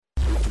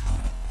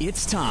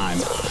It's time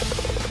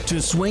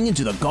to swing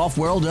into the golf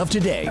world of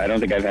today. I don't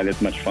think I've had this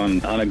much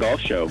fun on a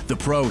golf show. The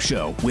Pro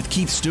Show with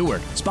Keith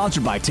Stewart,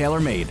 sponsored by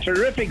TaylorMade.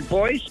 Terrific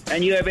voice,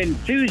 and you have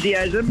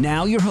enthusiasm.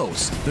 Now your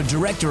host, the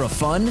director of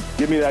fun.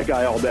 Give me that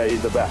guy all day.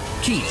 He's the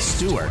best. Keith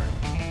Stewart.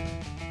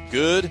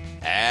 Good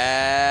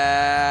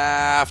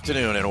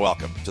afternoon and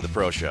welcome to the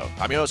Pro Show.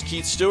 I'm your host,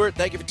 Keith Stewart.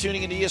 Thank you for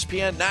tuning in to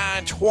ESPN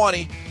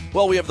 920.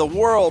 Well, we have the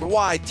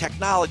Worldwide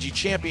Technology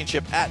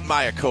Championship at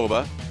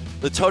Mayakoba,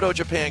 the Toto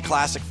Japan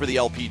Classic for the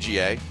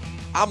LPGA.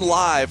 I'm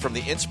live from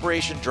the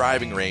Inspiration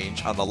Driving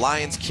Range on the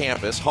Lions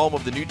campus, home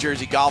of the New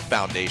Jersey Golf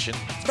Foundation.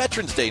 It's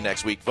Veterans Day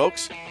next week,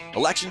 folks.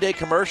 Election Day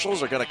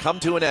commercials are going to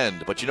come to an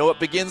end. But you know what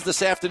begins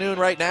this afternoon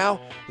right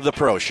now? The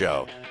Pro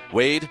Show.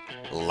 Wade,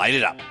 light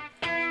it up.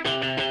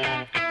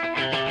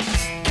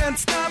 Can't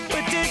stop,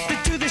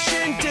 addicted to the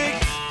shindig.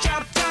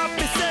 Chop, chop,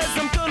 it says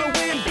I'm gonna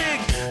win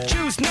big.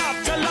 Choose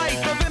not to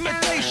life of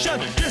imitation.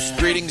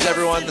 Greetings,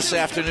 everyone, this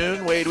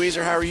afternoon. Wade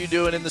Weezer, how are you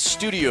doing in the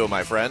studio,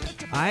 my friend?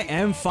 I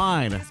am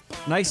fine.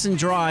 Nice and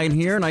dry in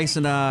here. Nice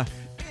and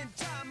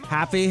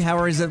happy.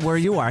 How is it where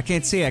you are? I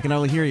can't see. I can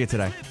only hear you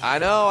today. I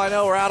know.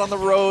 We're out on the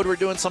road. We're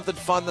doing something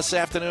fun this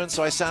afternoon.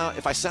 So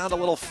if I sound a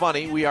little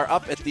funny, we are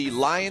up at the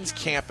Lions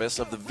campus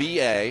of the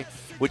VA,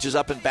 which is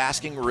up in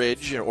Basking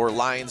Ridge or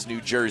Lyons,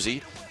 New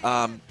Jersey.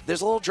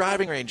 There's a little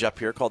driving range up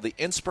here called the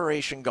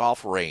Inspiration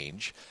Golf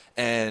Range,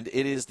 and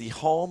it is the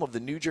home of the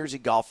New Jersey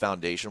Golf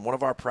Foundation, one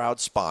of our proud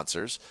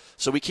sponsors.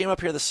 So we came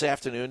up here this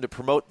afternoon to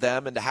promote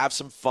them and to have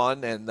some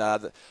fun. And,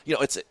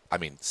 it's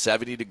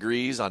 70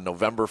 degrees on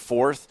November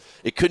 4th.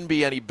 It couldn't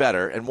be any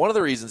better. And one of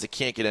the reasons it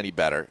can't get any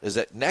better is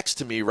that next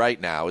to me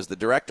right now is the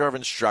director of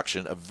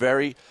instruction, a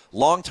very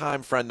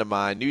longtime friend of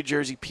mine, New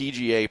Jersey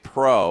PGA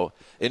Pro,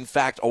 in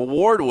fact,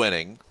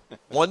 award-winning,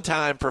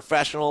 one-time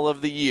Professional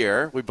of the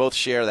Year. We both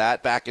share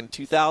that back in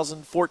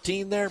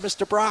 2014 there,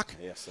 Mr. Brock?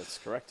 Yes, that's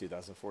correct,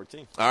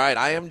 2014. All right,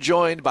 I am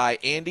joined by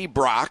Andy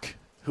Brock,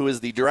 who is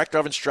the director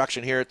of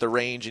instruction here at the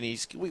range,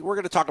 and we're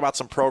going to talk about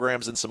some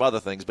programs and some other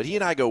things, but he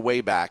and I go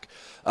way back.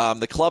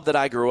 The club that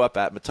I grew up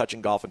at,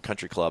 Metuchen Golf and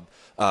Country Club,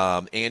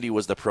 Andy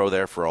was the pro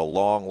there for a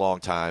long,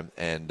 long time,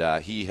 and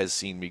he has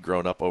seen me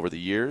grown up over the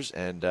years,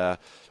 and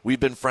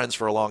we've been friends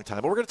for a long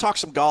time. But we're going to talk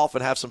some golf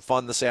and have some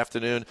fun this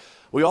afternoon.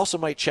 We also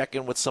might check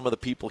in with some of the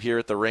people here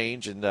at the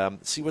range and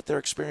see what their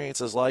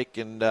experience is like,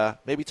 and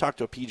maybe talk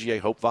to a PGA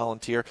Hope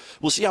volunteer.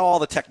 We'll see how all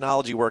the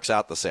technology works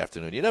out this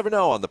afternoon. You never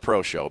know on the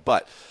Pro Show.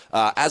 But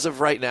as of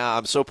right now,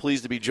 I'm so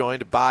pleased to be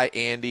joined by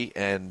Andy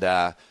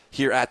and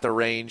here at the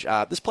range.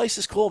 This place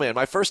is cool, man.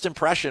 My first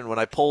impression when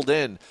I pulled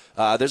in,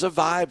 there's a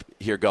vibe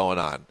here going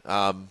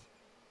on.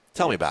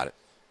 Tell me about it.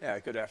 Yeah,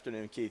 good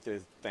afternoon, Keith.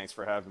 Thanks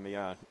for having me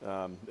on.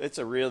 It's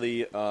a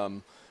really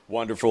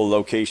wonderful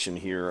location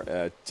here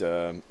at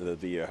the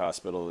VA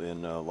Hospital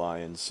in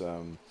Lyons.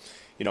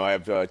 I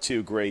have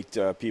two great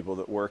people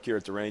that work here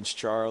at the range,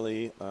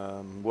 Charlie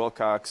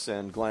Wilcox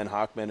and Glenn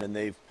Hockman, and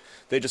they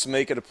just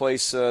make it a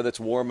place that's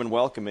warm and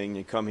welcoming.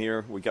 You come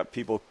here, we got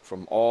people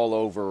from all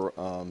over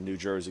New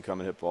Jersey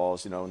come and hit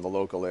balls, in the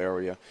local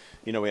area.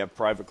 We have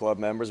private club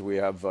members, we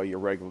have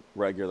your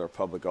regular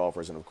public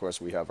golfers, and of course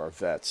we have our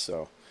vets.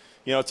 So,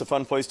 it's a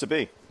fun place to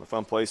be, a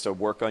fun place to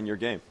work on your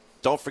game.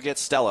 Don't forget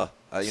Stella.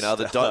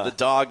 The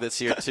dog that's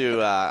here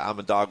too. I'm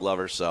a dog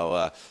lover,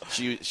 so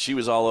she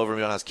was all over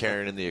me when I was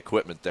carrying in the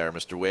equipment there,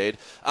 Mr. Wade.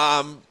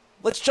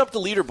 Let's jump to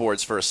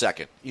leaderboards for a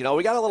second. We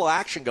got a little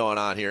action going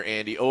on here,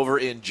 Andy, over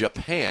in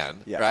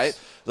Japan, yes. Right?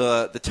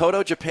 The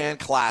Toto Japan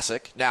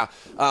Classic. Now,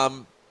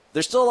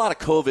 there's still a lot of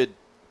COVID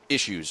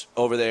issues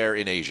over there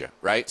in Asia,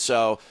 right?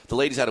 So the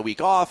ladies had a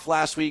week off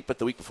last week, but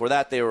the week before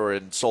that they were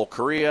in Seoul,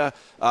 Korea.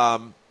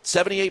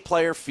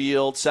 78-player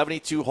field,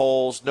 72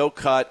 holes, no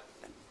cut.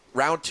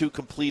 Round 2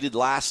 completed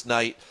last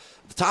night.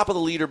 At the top of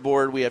the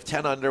leaderboard, we have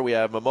 10 under. We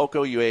have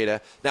Momoko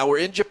Ueda. Now, we're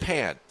in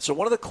Japan. So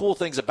one of the cool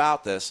things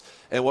about this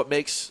and what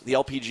makes the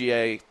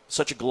LPGA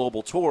such a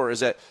global tour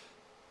is that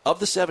of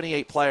the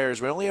 78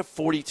 players, we only have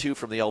 42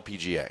 from the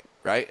LPGA,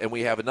 right? And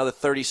we have another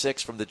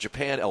 36 from the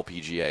Japan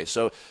LPGA.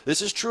 So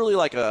this is truly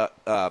like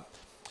a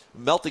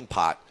melting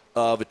pot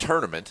of a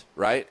tournament,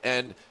 right?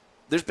 And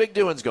there's big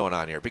doings going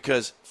on here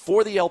because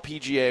for the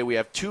LPGA, we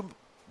have 2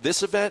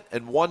 this event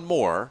and 1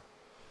 more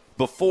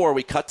before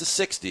we cut to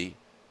 60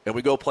 and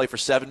we go play for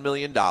 $7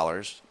 million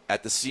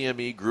at the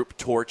CME Group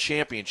Tour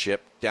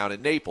Championship down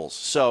in Naples.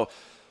 So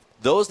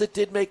those that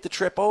did make the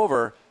trip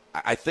over,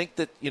 I think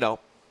that,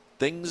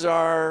 things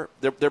are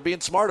they're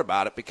being smart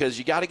about it because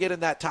you got to get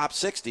in that top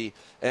 60,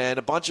 and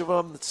a bunch of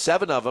them,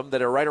 7 of them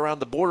that are right around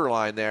the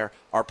borderline there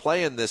are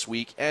playing this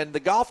week. And the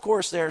golf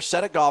course there,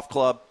 Seta Golf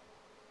Club,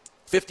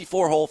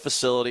 54-hole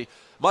facility,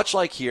 much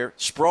like here,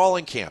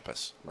 sprawling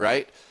campus,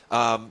 right?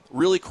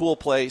 Really cool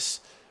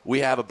place.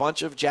 We have a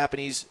bunch of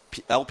Japanese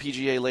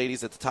LPGA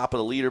ladies at the top of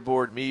the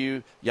leaderboard.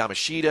 Miyu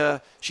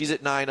Yamashita, she's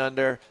at 9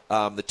 under.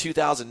 The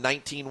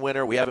 2019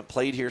 winner, we haven't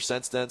played here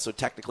since then, so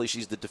technically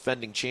she's the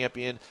defending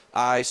champion.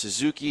 Ai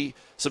Suzuki,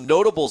 some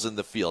notables in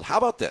the field. How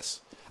about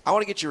this? I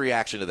want to get your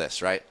reaction to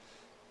this, right?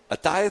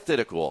 Ataya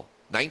Thitikul,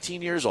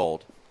 19 years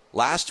old.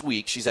 Last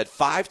week, she's had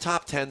 5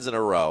 top 10s in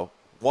a row.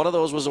 One of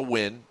those was a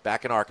win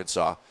back in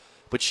Arkansas.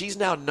 But she's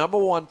now number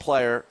one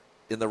player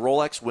in the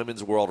Rolex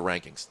Women's World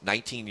Rankings,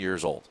 19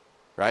 years old,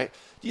 right?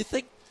 Do you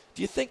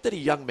think that a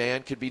young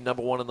man could be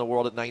number one in the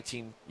world at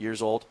 19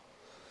 years old?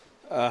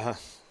 Wow,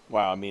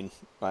 I mean,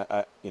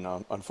 I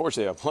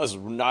unfortunately, I was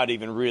not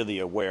even really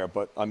aware.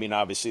 But, I mean,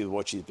 obviously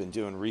what she's been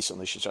doing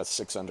recently, she shot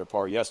 6 under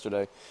par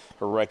yesterday.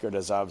 Her record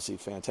is obviously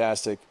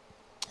fantastic.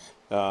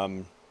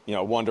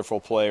 Wonderful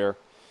player.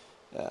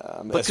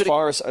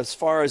 As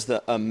far as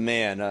a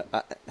man,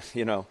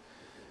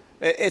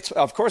 it's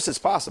of course it's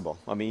possible.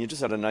 I mean, you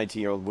just had a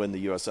 19-year-old win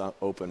the U.S.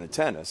 Open in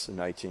tennis in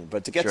 19,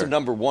 but to get to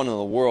number one in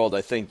the world, I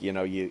think you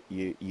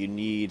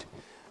need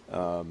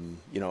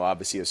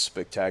obviously a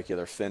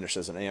spectacular finish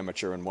as an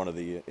amateur in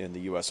in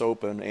the U.S.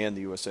 Open and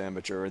the U.S.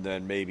 Amateur, and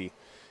then maybe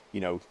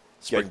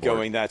get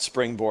going that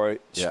springboard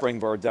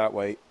that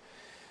way.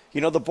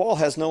 The ball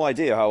has no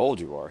idea how old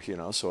you are,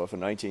 so if a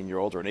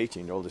 19-year-old or an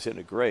 18-year-old is hitting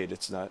it great,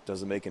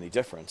 doesn't make any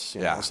difference.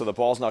 You know? So the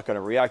ball's not going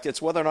to react.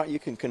 It's whether or not you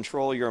can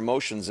control your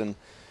emotions and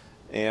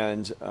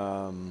being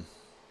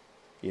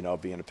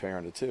a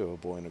parent of two, a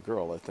boy and a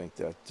girl, I think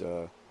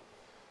that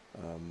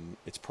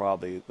it's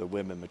probably the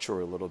women mature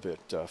a little bit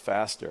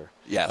faster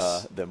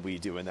than we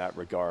do in that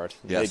regard.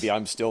 Yes. Maybe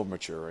I'm still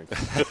maturing.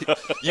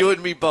 You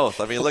and me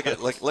both. I mean, look at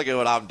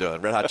what I'm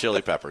doing. Red Hot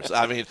Chili Peppers.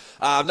 I mean,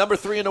 number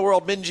 3 in the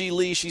world, Minjee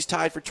Lee. She's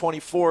tied for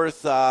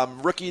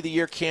 24th. Rookie of the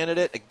Year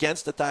candidate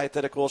against the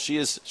Diathetical. She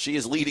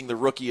is leading the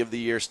Rookie of the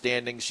Year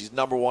standings. She's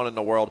number 1 in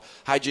the world.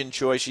 Hai-Jin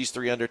Choi, she's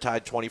 3 under,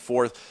 tied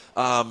 24th.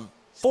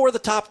 4 of the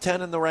top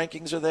 10 in the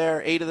rankings are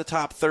there. 8 of the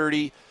top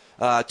 30.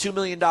 $2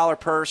 million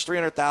purse,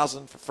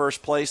 $300,000 for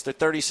first place. They're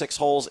 36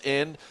 holes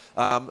in.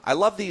 I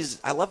love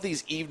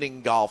these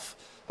evening golf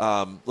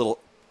little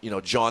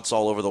jaunts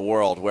all over the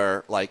world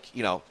where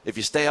if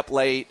you stay up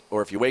late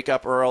or if you wake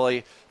up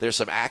early, there's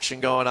some action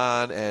going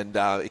on,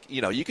 and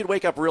you could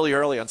wake up really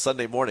early on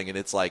Sunday morning and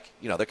it's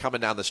they're coming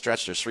down the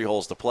stretch. There's 3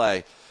 holes to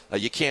play.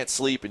 You can't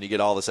sleep and you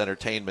get all this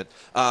entertainment.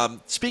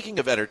 Speaking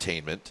of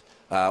entertainment.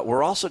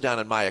 We're also down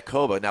in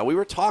Mayakoba. Now, we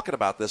were talking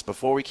about this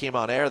before we came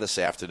on air this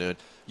afternoon.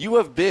 You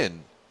have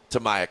been to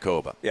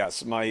Mayakoba.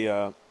 Yes.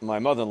 My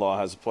mother-in-law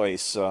has a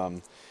place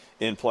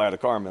in Playa del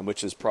Carmen,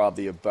 which is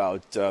probably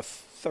about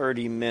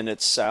 30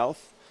 minutes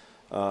south,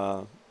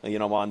 on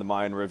the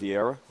Mayan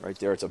Riviera. Right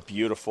there. It's a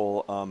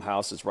beautiful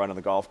house. It's right on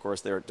the golf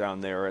course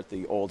down there at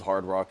the old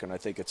Hard Rock, and I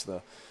think it's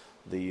the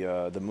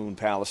Moon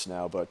Palace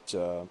now, but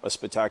a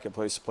spectacular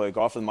place to play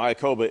golf. And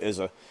Mayakoba is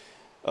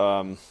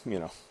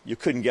you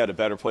couldn't get a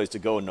better place to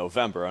go in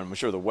November. I'm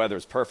sure the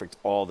weather's perfect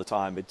all the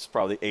time. It's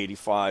probably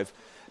 85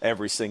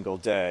 every single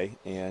day.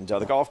 And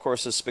the golf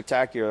course is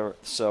spectacular,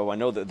 so I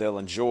know that they'll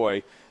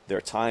enjoy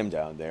their time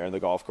down there. And the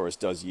golf course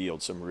does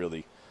yield some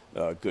really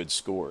good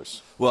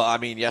scores. Well, I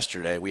mean,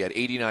 yesterday we had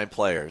 89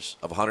 players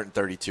of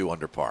 132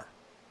 under par.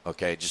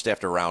 Okay, just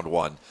after round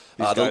 1.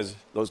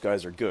 Those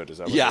guys are good. Is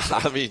that what you're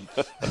saying?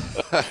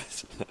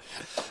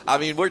 I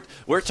mean,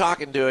 we're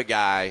talking to a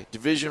guy,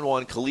 Division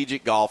I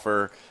collegiate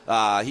golfer.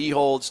 He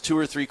holds 2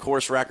 or 3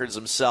 course records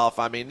himself.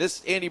 I mean,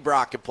 this Andy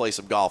Brock can play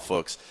some golf,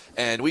 folks.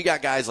 And we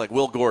got guys like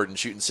Will Gordon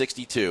shooting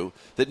 62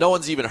 that no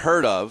one's even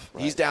heard of.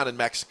 Right. He's down in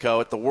Mexico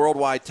at the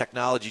Worldwide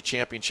Technology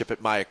Championship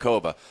at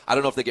Mayakoba. I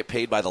don't know if they get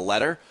paid by the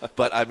letter,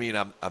 but I mean,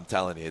 I'm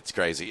telling you, it's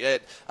crazy.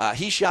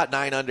 He shot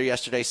 9 under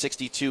yesterday,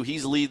 62.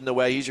 He's leading the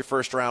way. He's your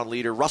first round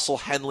leader. Russell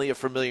Henley, a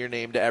familiar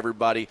name to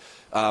everybody.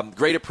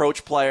 Great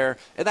approach player,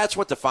 and that's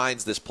what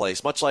defines this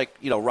place. Much like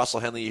Russell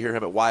Henley, you hear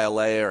him at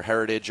YLA or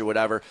Heritage or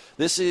whatever.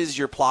 This is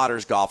your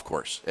plotter's golf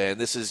course, and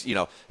this is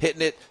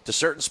hitting it to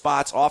certain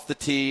spots off the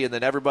tee, and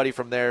then everybody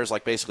from there is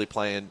basically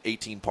playing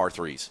 18 par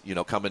 3s,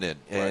 coming in.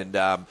 Right.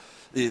 And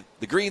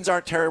the greens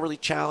aren't terribly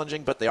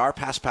challenging, but they are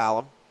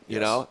paspalum.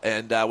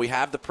 And we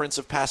have the Prince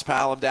of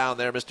Paspalum down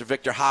there, Mr.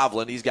 Victor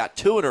Hovland. He's got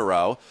 2 in a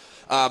row,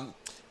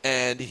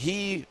 and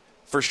he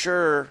for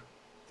sure.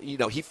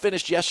 He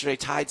finished yesterday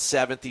tied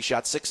 7th. He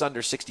shot 6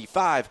 under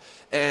 65.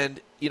 And,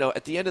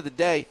 at the end of the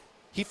day,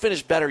 he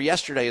finished better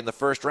yesterday in the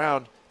first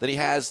round than he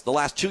has the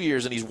last 2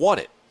 years, and he's won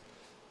it.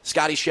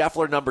 Scotty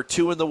Scheffler, number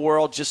 2 in the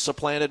world, just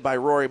supplanted by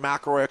Rory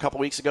McIlroy a couple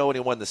weeks ago when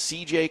he won the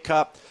CJ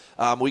Cup.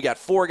 We got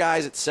 4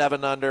 guys at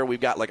 7 under. We've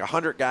got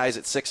 100 guys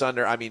at 6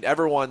 under. I mean,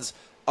 everyone's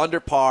under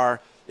par.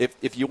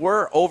 If you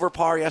were over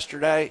par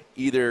yesterday,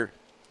 either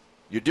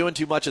you're doing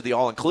too much of the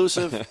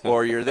all-inclusive,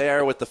 or you're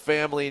there with the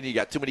family and you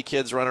got too many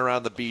kids running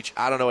around the beach.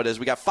 I don't know what it is.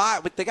 We got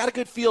 5, but they got a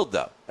good field,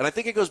 though. And I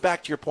think it goes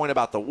back to your point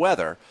about the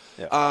weather.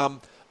 Yeah.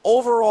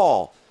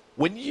 Overall,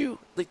 when you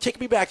take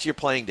me back to your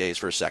playing days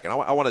for a second.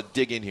 I want to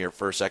dig in here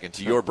for a second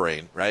to your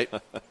brain, right?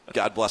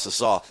 God bless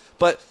us all.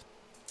 But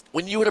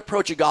when you would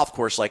approach a golf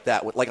course like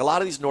that, like a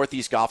lot of these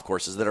Northeast golf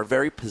courses that are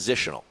very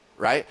positional,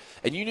 right?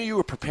 And you knew you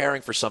were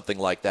preparing for something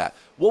like that,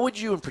 what would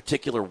you in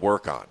particular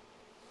work on?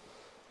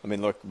 I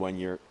mean, look, when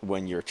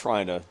you're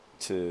trying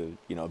to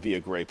be a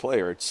great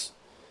player,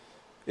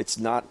 it's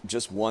not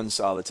just one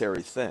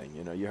solitary thing.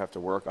 You have to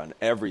work on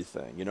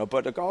everything.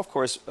 But a golf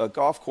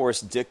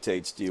course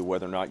dictates to you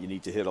whether or not you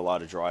need to hit a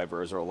lot of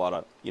drivers or a lot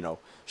of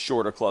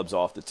shorter clubs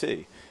off the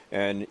tee.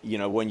 And,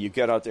 when you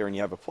get out there and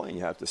you have a plan,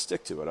 you have to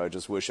stick to it. I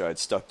just wish I had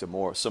stuck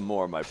to some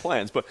more of my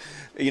plans. But,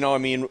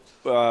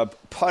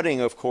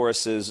 putting, of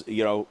course, is,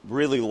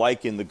 really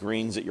liking the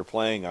greens that you're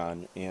playing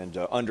on and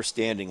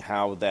understanding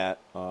how that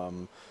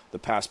the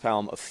pass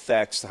palm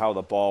affects how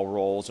the ball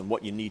rolls and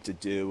what you need to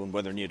do and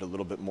whether you need a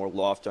little bit more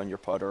loft on your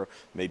putter.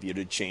 Maybe you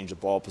did change the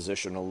ball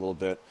position a little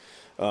bit.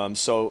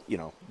 So,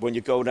 when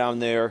you go down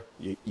there,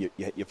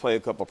 you play a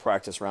couple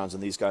practice rounds,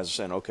 and these guys are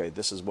saying, okay,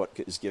 this is what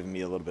is giving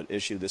me a little bit of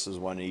issue. This is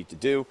what I need to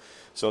do.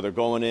 So they're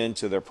going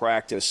into their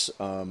practice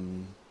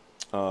time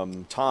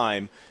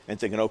and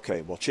thinking,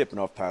 okay, well, chipping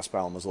off pass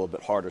palm is a little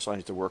bit harder, so I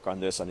need to work on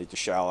this. I need to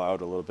shallow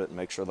out a little bit and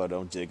make sure that I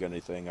don't dig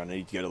anything. I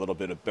need to get a little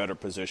bit of better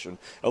position,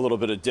 a little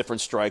bit of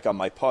different strike on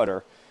my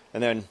putter.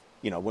 And then,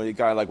 when a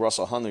guy like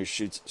Russell Henley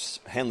shoots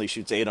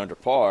 8 under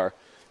par,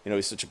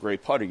 he's such a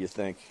great putter, you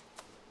think,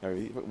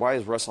 why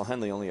does Russell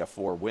Henley only have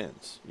 4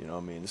 wins?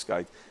 This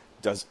guy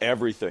does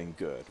everything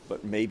good,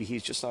 but maybe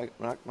he's just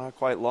not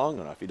quite long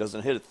enough. He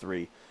doesn't hit a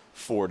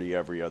 340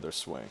 every other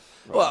swing.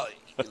 Right? Well,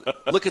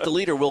 look at the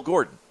leader, Will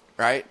Gordon,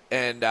 right?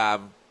 And,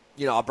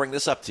 I'll bring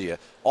this up to you.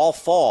 All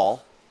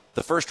fall,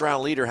 the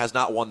first-round leader has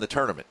not won the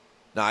tournament.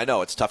 Now, I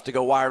know it's tough to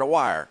go wire to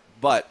wire,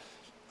 but,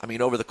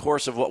 over the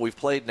course of what we've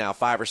played now,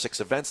 5 or 6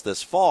 events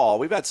this fall,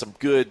 we've had some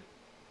good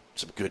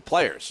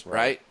players,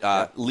 right?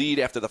 Lead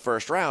after the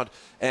first round.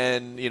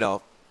 And,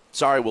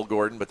 sorry, Will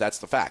Gordon, but that's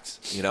the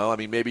facts.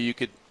 Maybe you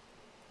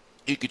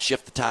could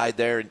shift the tide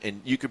there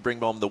and you could bring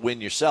home the win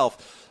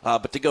yourself.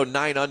 But to go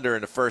 9 under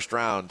in the first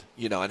round,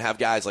 and have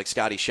guys like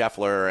Scotty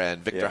Scheffler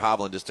and Victor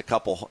Hovland just a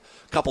couple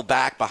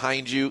back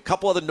behind you. A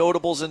couple other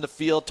notables in the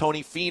field.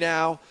 Tony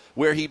Finau,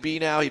 where he'd be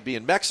now? He'd be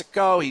in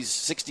Mexico. He's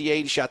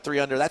 68. He shot 3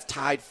 under. That's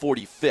tied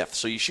 45th.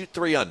 So you shoot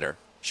 3 under,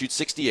 shoot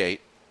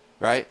 68,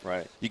 right?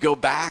 Right. You go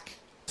back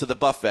to the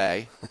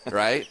buffet,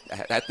 right,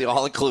 at the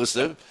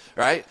all-inclusive,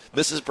 right?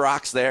 Mrs.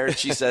 Brock's there, and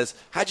she says,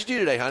 how'd you do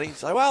today, honey?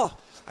 He's like, well,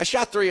 I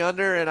shot 3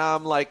 under, and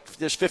I'm like,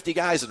 there's 50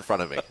 guys in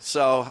front of me.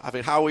 So,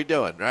 how are we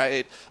doing,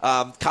 right?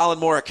 Colin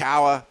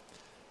Morikawa,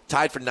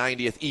 tied for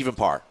 90th, even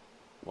par,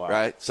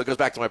 right? So it goes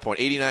back to my point,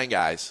 89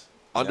 guys,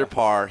 under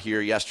par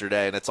here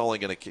yesterday, and it's only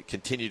going to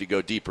continue to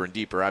go deeper and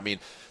deeper.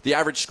 The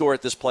average score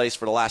at this place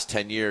for the last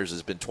 10 years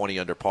has been 20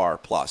 under par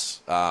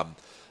plus.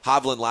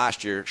 Hovland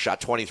last year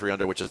shot 23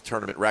 under, which is a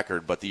tournament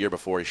record, but the year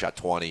before he shot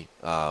 20.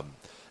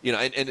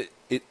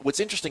 What's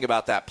interesting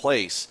about that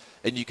place,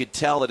 and you could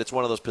tell that it's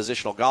one of those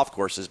positional golf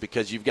courses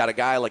because you've got a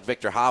guy like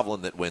Victor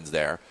Hovland that wins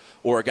there,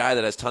 or a guy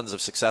that has tons of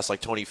success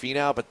like Tony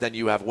Finau, but then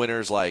you have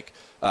winners like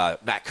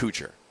Matt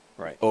Kuchar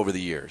over the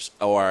years,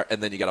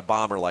 and then you got a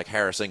bomber like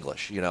Harris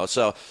English.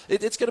 So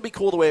it's going to be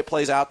cool the way it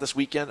plays out this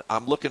weekend.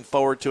 I'm looking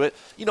forward to it.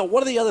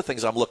 One of the other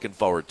things I'm looking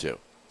forward to,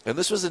 and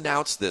this was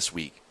announced this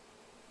week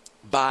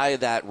by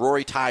that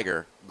Rory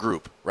Tiger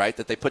group, right,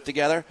 that they put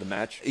together. The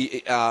match?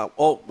 How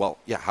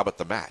about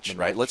the match,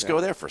 right? Let's go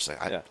there for a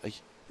second.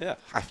 Yeah.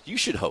 You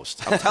should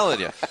host. I'm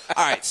telling you.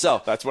 All right,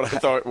 so. That's what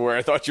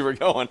I thought you were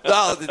going.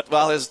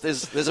 well,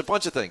 there's a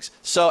bunch of things.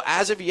 So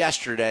as of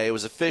yesterday, it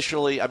was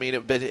officially,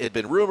 it had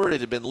been rumored,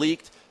 it had been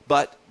leaked,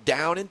 but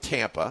down in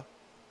Tampa,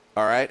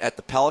 all right, at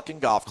the Pelican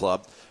Golf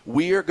Club,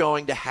 we are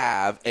going to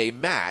have a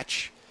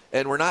match,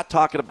 and we're not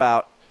talking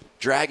about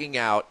dragging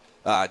out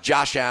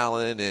Josh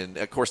Allen, and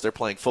of course they're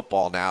playing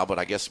football now. But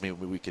I guess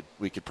we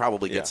could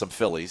probably get some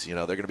Phillies. They're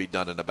going to be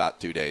done in about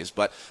 2 days.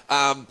 But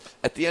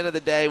at the end of the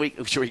day, we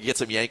can get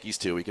some Yankees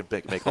too. We can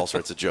make all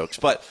sorts of jokes.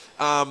 But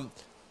we're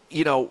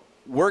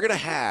going to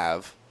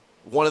have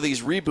one of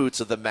these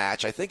reboots of the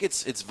match. I think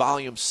it's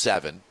volume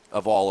 7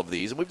 of all of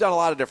these, and we've done a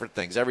lot of different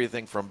things.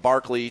 Everything from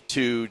Barkley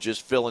to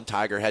just Phil and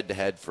Tiger head to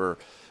head for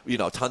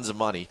tons of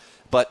money.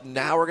 But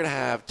now we're going to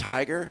have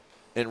Tiger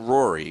and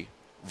Rory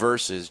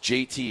versus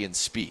JT and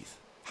Spieth.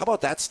 How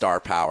about that star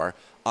power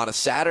on a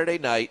Saturday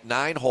night,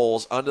 9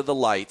 holes under the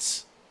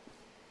lights?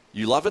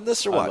 You loving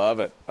this or what?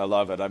 I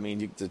love it.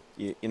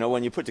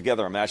 When you put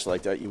together a match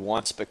like that, you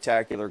want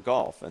spectacular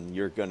golf, and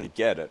you're going to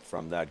get it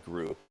from that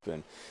group.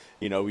 And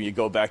when you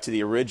go back to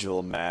the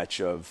original match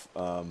of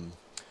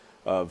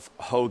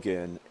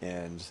Hogan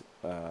and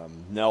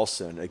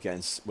Nelson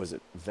against, was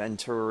it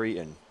Venturi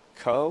and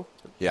Co?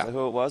 Yeah. Is that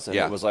who it was? And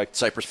it was like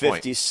Cypress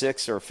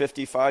 56 or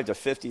 55 to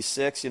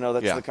 56.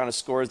 That's the kind of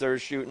scores they're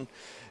shooting.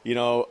 You'd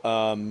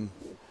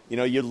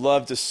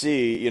love to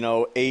see,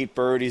 8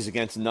 birdies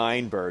against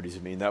 9 birdies.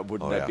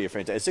 That be a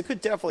fantastic? It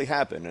could definitely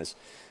happen,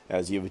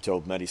 as you've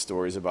told many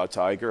stories about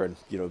Tiger and,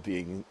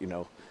 being,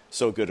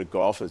 so good at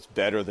golf. It's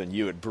better than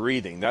you at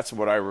breathing. That's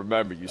what I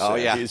remember you saying. Oh,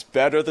 yeah. He's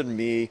better than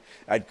me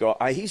at golf.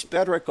 He's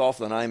better at golf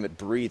than I am at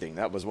breathing.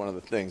 That was one of the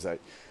things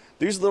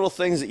these little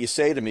things that you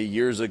say to me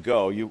years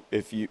ago, we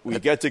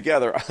get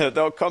together,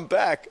 they'll come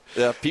back.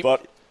 Yeah,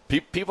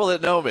 people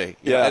that know me.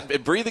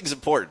 And breathing's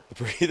important.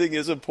 Breathing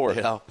is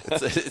important.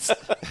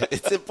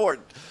 It's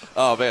important.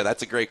 Oh, man,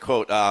 that's a great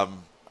quote.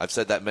 I've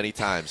said that many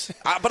times.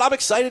 But I'm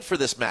excited for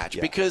this match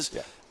because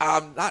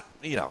not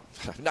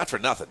for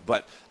nothing,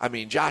 but,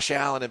 Josh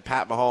Allen and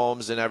Pat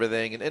Mahomes and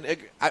everything. And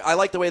I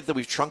like the way that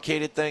we've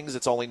truncated things.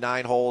 It's only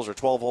 9 holes or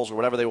 12 holes or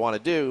whatever they want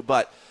to do.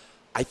 But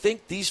I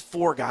think these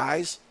four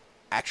guys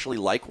actually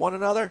like one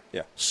another.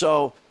 Yeah.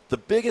 So the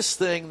biggest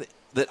thing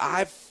that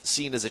I've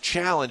seen as a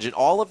challenge in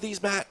all of these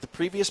the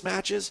previous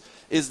matches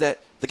is that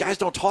the guys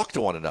don't talk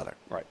to one another.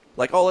 Right.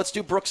 Like, oh, let's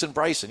do Brooks and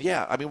Bryson.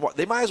 Yeah, I mean,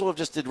 they might as well have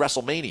just did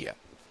WrestleMania,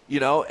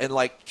 and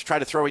like try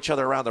to throw each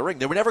other around the ring.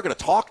 They were never going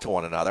to talk to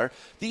one another.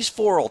 These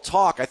four will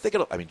talk.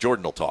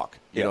 Jordan will talk.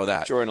 You know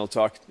that. Jordan will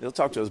talk. He'll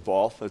talk to his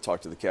ball. He'll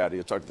talk to the caddy.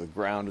 He'll talk to the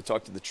ground. He'll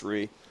talk to the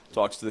tree.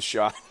 Talks to the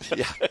shot.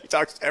 Yeah. He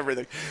talks to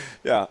everything.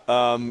 Yeah.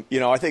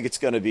 I think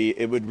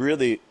it would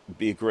really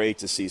be great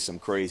to see some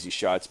crazy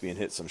shots being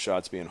hit, some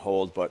shots being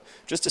holed, but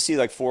just to see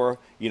like four,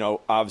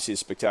 obviously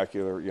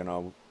spectacular,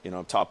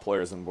 top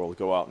players in the world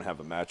go out and have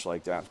a match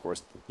like that. Of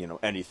course,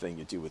 anything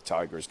you do with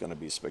Tiger is going to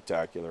be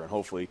spectacular, and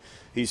hopefully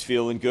he's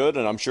feeling good,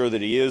 and I'm sure that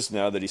he is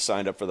now that he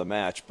signed up for the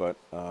match, but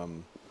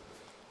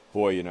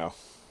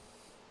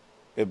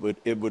it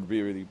would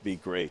really be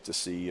great to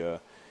see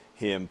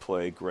him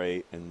play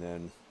great, and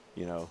then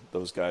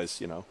those guys,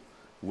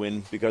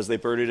 win because they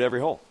birdied every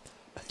hole.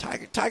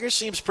 Tiger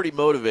seems pretty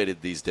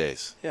motivated these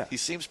days. Yeah. He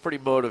seems pretty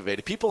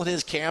motivated. People in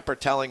his camp are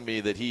telling me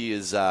that he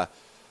is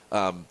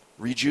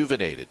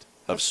rejuvenated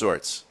of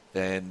sorts.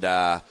 And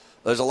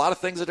there's a lot of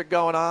things that are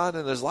going on,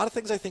 and there's a lot of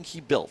things I think he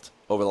built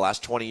over the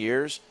last 20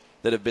 years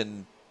that have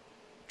been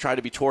tried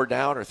to be torn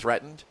down or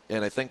threatened.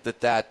 And I think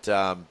that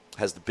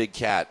has the big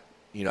cat.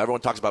 Everyone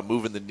talks about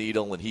moving the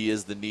needle, and he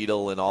is the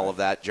needle and all of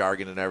that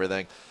jargon and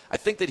everything. I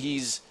think that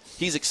he's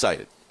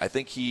excited. I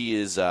think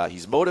he's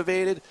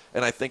motivated,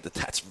 and I think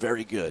that's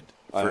very good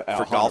for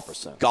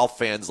golf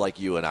fans like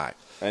you and I.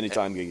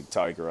 Anytime you get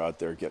Tiger out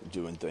there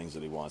doing things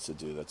that he wants to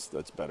do,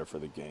 that's better for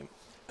the game.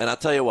 And I'll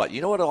tell you what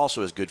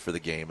also is good for the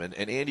game, and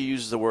Andy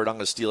uses the word, I'm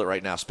going to steal it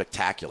right now,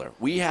 spectacular.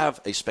 We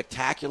have a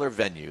spectacular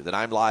venue that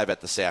I'm live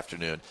at this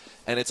afternoon,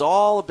 and it's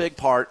all a big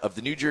part of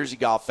the New Jersey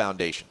Golf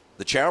Foundation.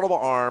 The charitable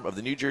arm of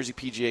the New Jersey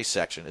PGA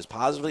section is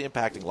positively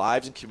impacting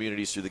lives and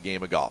communities through the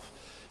game of golf.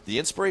 The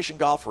Inspiration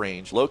Golf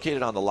Range,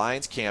 located on the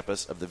Lions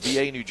campus of the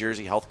VA New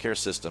Jersey Healthcare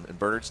System in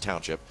Bernards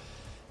Township,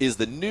 is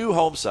the new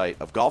home site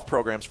of golf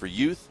programs for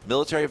youth,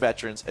 military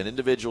veterans, and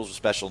individuals with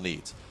special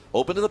needs.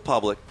 Open to the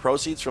public,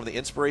 proceeds from the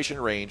Inspiration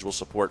Range will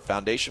support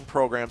foundation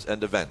programs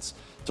and events.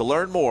 To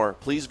learn more,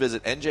 please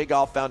visit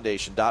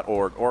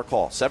njgolffoundation.org or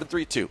call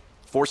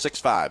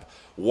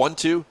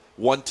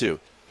 732-465-1212.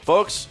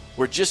 Folks,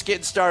 we're just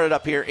getting started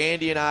up here.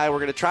 Andy and I, we're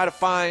going to try to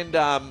find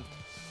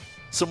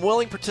some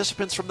willing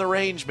participants from the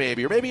range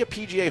maybe, or maybe a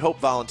PGA Hope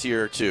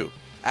volunteer or two.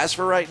 As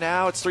for right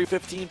now, it's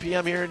 3:15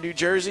 p.m. here in New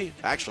Jersey.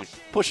 Actually,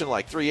 pushing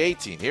like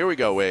 3:18. Here we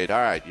go, Wade. All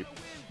right,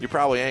 you're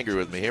probably angry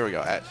with me. Here we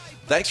go.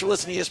 Thanks for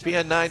listening to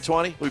ESPN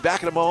 920. We'll be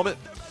back in a moment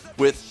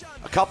with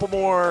a couple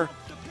more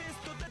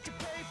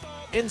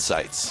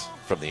insights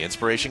from the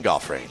Inspiration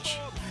Golf Range.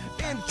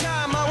 In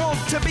time, I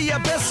want to be a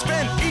best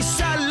friend.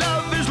 Eastside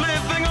love is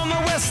living on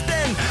the West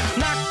End.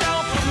 Knocked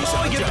out from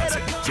all you better.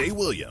 Jay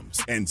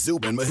Williams and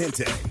Zubin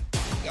Mahente.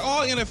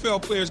 All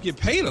NFL players get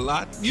paid a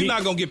lot. You're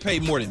not going to get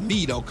paid more than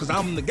me, though, because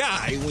I'm the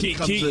guy. When it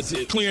comes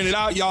to clearing it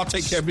out, y'all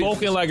take care of business.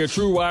 Spoken like a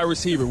true wide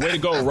receiver. Way to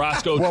go,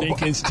 Roscoe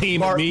Jenkins, team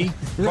Bar, and me.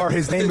 Bar,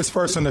 his name is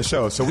first on the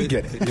show, so we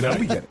get it.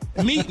 We get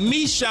it.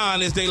 Me,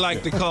 Sean, as they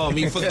like to call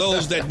me, for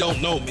those that don't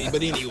know me.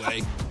 But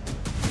anyway.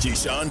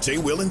 Keyshawn, J.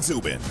 Will, and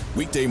Zubin.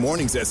 Weekday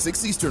mornings at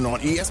 6 Eastern on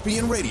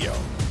ESPN Radio.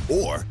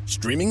 Or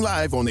streaming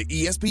live on the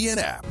ESPN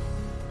app.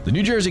 The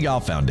New Jersey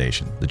Golf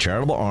Foundation, the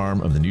charitable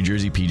arm of the New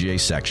Jersey PGA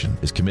section,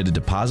 is committed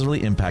to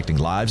positively impacting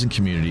lives and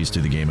communities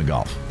through the game of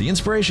golf. The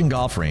Inspiration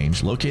Golf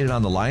Range, located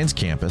on the Lions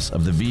campus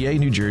of the VA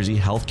New Jersey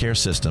Healthcare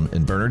System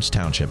in Bernards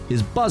Township,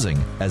 is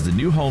buzzing as the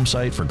new home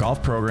site for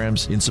golf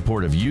programs in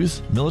support of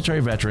youth,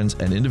 military veterans,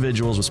 and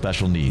individuals with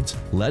special needs.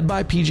 Led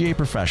by PGA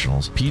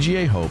professionals,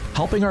 PGA Hope,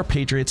 Helping Our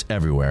Patriots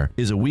Everywhere,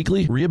 is a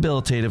weekly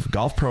rehabilitative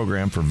golf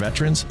program for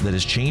veterans that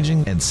is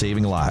changing and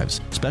saving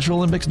lives. Special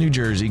Olympics New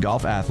Jersey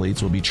golf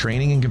athletes will be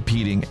training and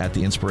competing at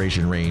the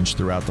Inspiration Range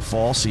throughout the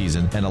fall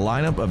season, and a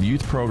lineup of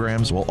youth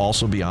programs will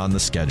also be on the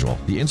schedule.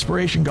 The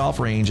Inspiration Golf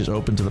Range is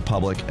open to the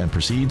public, and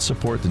proceeds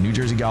support the New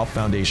Jersey Golf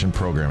Foundation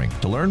programming.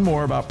 To learn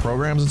more about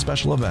programs and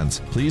special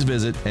events, please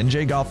visit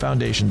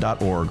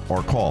njgolffoundation.org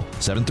or call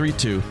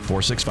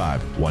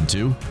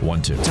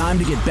 732-465-1212. Time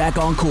to get back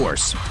on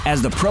course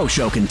as the Pro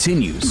Show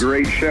continues.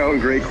 Great show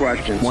and great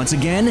questions. Once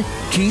again,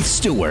 Keith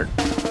Stewart.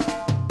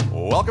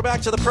 Welcome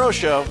back to the Pro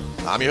Show.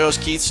 I'm your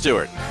host, Keith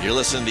Stewart. You're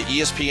listening to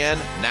ESPN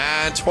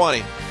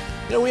 920.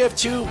 We have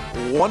two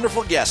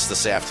wonderful guests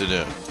this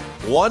afternoon.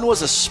 One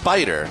was a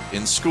Spider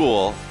in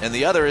school, and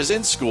the other is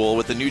in school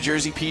with the New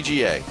Jersey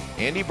PGA.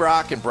 Andy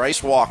Brock and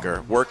Bryce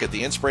Walker work at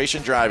the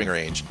Inspiration Driving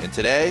Range, and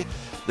today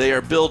they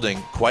are building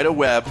quite a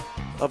web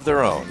of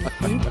their own.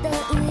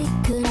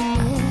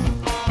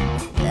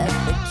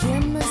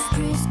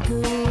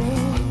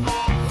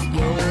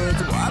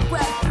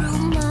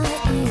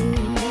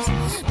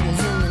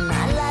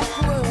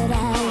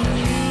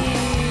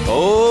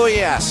 Oh,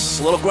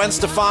 yes. A little Gwen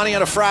Stefani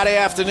on a Friday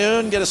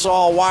afternoon. Get us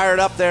all wired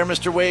up there,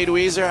 Mr. Wade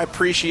Weezer. I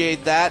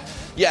appreciate that.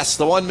 Yes,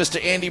 the one,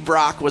 Mr. Andy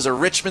Brock, was a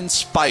Richmond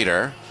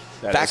Spider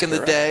back in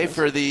the day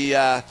for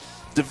the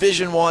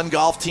Division I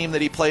golf team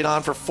that he played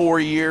on for 4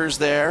 years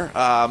there.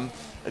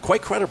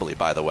 Quite credibly,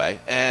 by the way.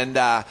 And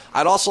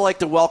I'd also like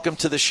to welcome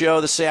to the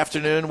show this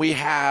afternoon, we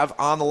have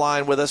on the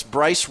line with us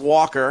Bryce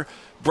Walker.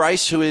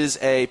 Bryce, who is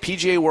a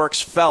PGA Works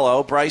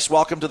fellow. Bryce,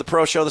 welcome to the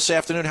Pro Show this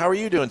afternoon. How are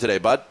you doing today,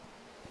 bud?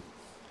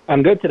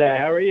 I'm good today.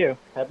 How are you?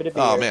 Happy to be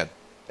here. Oh, man.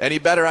 Any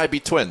better, I'd be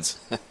twins.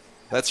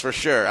 That's for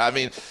sure. I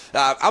mean,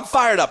 I'm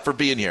fired up for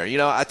being here.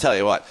 I tell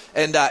you what.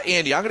 And,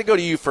 Andy, I'm going to go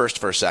to you first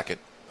for a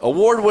second.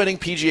 Award-winning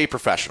PGA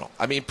professional.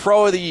 I mean,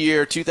 Pro of the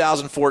Year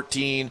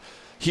 2014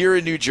 here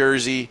in New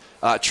Jersey.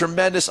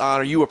 Tremendous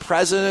honor. You were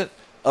president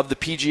of the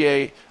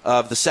PGA,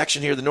 of the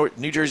section here, the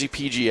New Jersey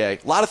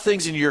PGA. A lot of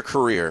things in your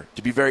career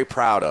to be very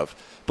proud of.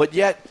 But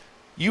yet,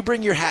 you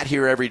bring your hat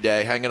here every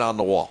day hanging on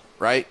the wall,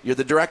 right? You're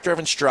the director of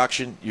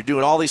instruction. You're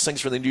doing all these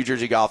things for the New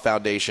Jersey Golf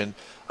Foundation.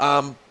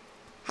 How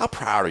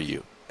proud are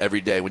you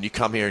every day when you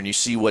come here and you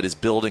see what is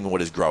building and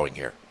what is growing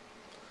here?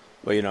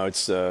 Well,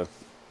 it's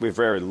we're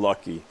very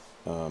lucky,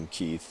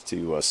 Keith,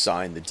 to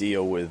sign the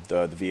deal with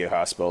the VA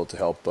hospital to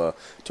help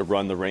to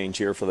run the range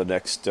here for the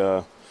next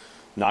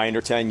 9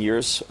 or 10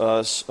 years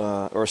or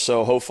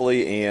so,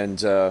 hopefully.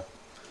 And,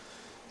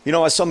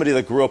 as somebody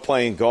that grew up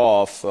playing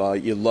golf,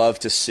 you love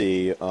to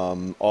see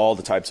all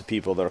the types of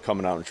people that are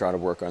coming out and trying to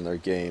work on their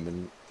game.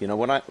 And,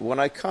 when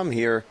I come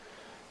here,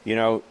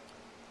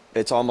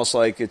 it's almost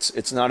like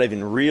it's not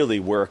even really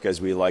work, as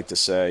we like to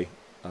say,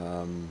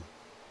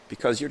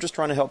 because you're just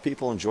trying to help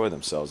people enjoy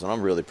themselves. And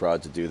I'm really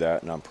proud to do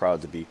that, and I'm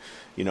proud to be,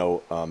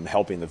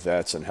 helping the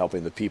vets and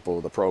helping the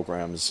people, the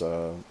programs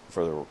for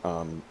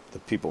the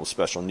people with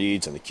special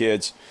needs and the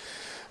kids.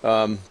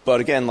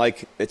 But again,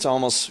 it's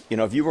almost,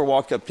 if you were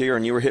walked up here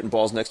and you were hitting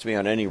balls next to me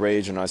on any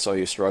range and I saw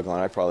you struggling,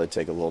 I'd probably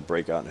take a little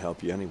break out and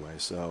help you anyway.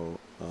 So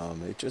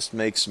it just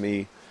makes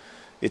me,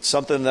 it's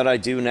something that I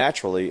do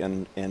naturally,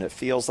 and it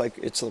feels like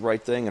it's the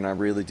right thing, and I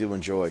really do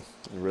enjoy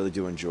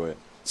it.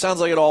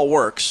 Sounds like it all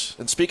works.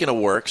 And speaking of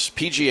works,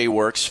 PGA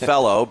Works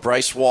fellow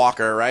Bryce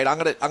Walker, right? I'm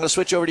gonna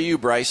switch over to you,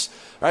 Bryce.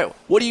 All right,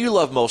 what do you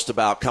love most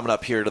about coming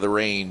up here to the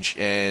range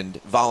and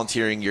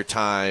volunteering your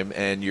time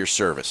and your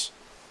service?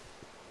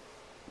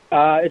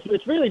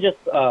 It's really just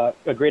a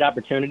great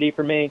opportunity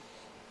for me.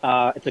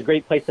 It's a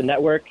great place to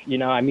network.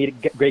 I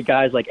meet great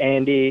guys like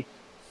Andy,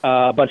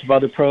 a bunch of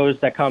other pros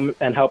that come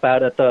and help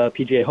out at the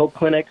PGA Hope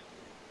Clinics.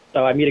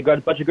 So I meet a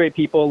bunch of great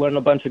people, learn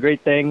a bunch of great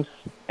things,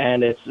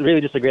 and it's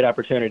really just a great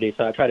opportunity.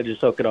 So I try to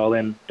just soak it all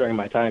in during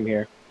my time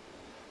here.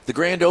 The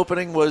grand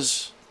opening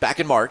was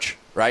back in March,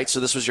 right? So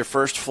this was your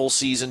first full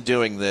season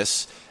doing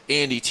this.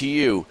 Andy, to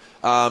you,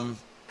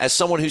 as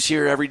someone who's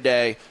here every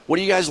day, what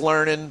are you guys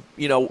learning?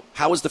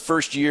 How was the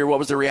first year? What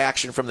was the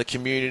reaction from the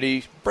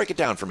community? Break it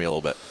down for me a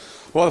little bit.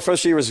 Well, the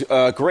first year was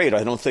great.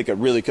 I don't think it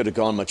really could have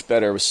gone much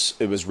better.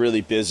 It was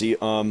really busy.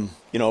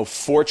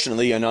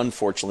 Fortunately and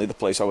unfortunately, the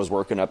place I was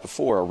working at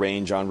before, a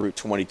range on Route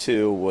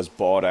 22, was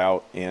bought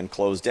out and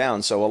closed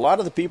down. So a lot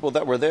of the people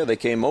that were there, they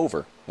came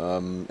over.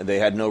 And they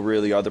had no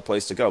really other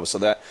place to go. So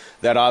that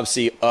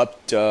obviously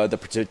upped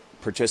the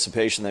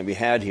participation that we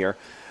had here.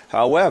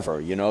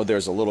 However,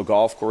 there's a little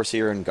golf course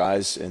here, and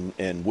guys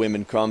and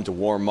women come to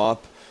warm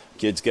up.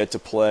 Kids get to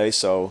play.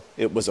 So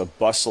it was a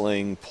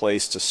bustling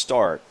place to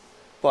start.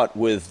 But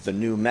with the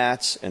new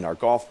mats and our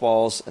golf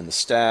balls and the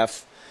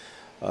staff,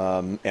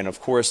 and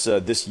of course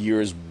this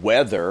year's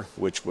weather,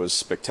 which was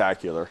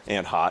spectacular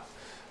and hot,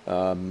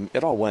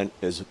 it all went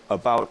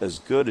about as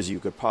good as you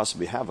could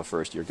possibly have a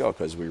first year go,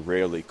 because we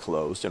rarely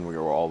closed and we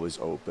were always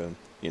open.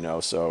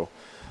 So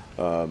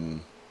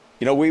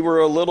we were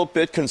a little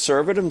bit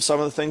conservative in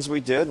some of the things we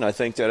did, and I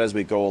think that as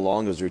we go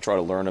along, as we try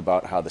to learn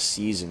about how the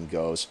season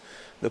goes,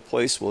 the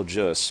place will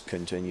just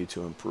continue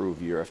to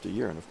improve year after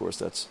year, and of course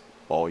that's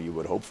all you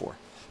would hope for.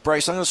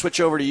 Bryce, I'm going to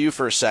switch over to you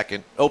for a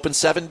second. Open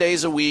 7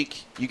 days a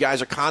week. You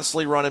guys are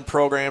constantly running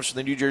programs for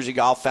the New Jersey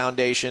Golf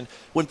Foundation.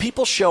 When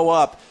people show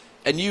up,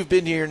 and you've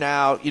been here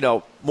now,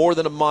 more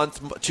than a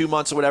month, 2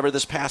 months or whatever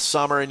this past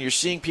summer, and you're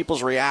seeing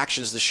people's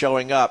reactions to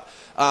showing up,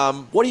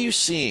 what are you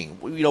seeing?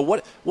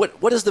 What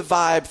is the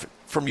vibe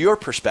from your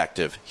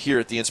perspective here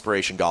at the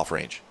Inspiration Golf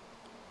Range?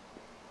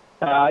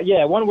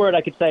 One word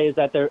I could say is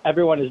that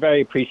everyone is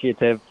very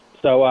appreciative.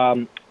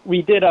 So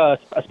we did a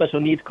special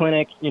needs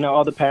clinic.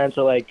 All the parents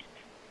are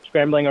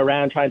scrambling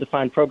around trying to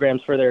find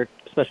programs for their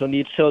special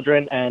needs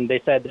children, and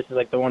they said this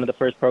is one of the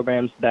first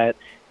programs that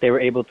they were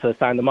able to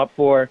sign them up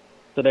for.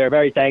 So they're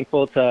very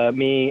thankful to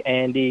me,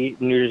 Andy,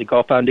 New Jersey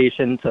Golf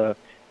Foundation, to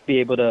be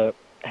able to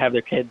have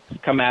their kids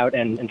come out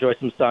and enjoy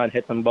some sun,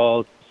 hit some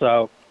balls.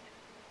 So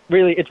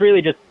it's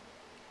really just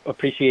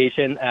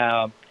appreciation,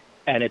 and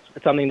it's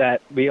something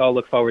that we all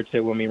look forward to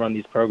when we run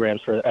these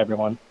programs for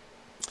everyone.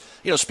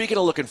 Speaking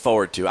of looking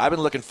forward to, I've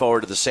been looking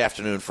forward to this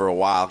afternoon for a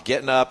while,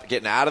 getting up,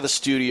 getting out of the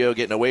studio,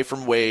 getting away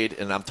from Wade,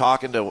 and I'm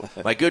talking to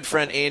my good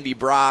friend Andy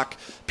Brock,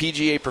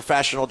 PGA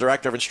professional,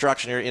 director of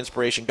instruction here at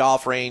Inspiration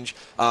Golf Range.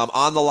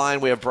 On the line,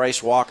 we have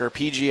Bryce Walker,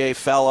 PGA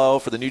fellow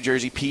for the New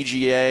Jersey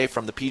PGA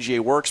from the PGA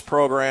Works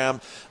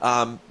program.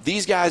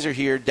 These guys are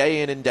here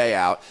day in and day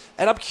out,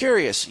 and I'm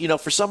curious,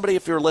 for somebody,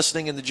 if you're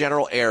listening in the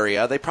general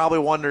area, they probably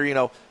wonder,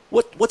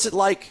 what's it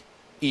like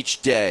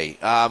each day.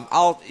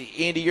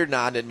 Andy, you're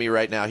nodding at me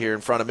right now here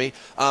in front of me.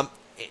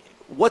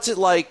 What's it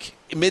like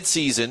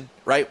mid-season,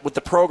 right, with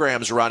the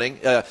programs running?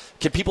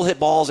 Can people hit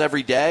balls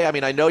every day? I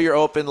mean, I know you're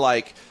open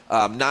like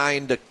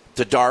 9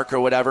 to dark or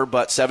whatever,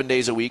 but 7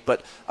 days a week.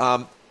 But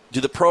do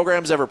the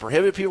programs ever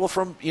prohibit people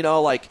from,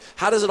 like,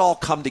 how does it all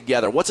come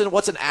together? What's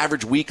an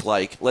average week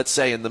like, let's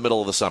say, in the middle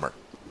of the summer?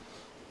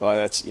 Well,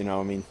 that's,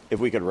 if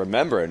we could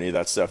remember any of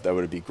that stuff, that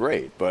would be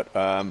great. But,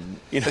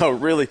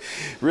 really,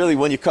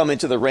 when you come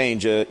into the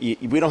range, we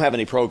don't have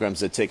any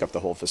programs that take up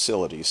the whole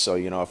facility. So,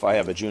 if I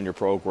have a junior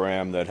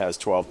program that has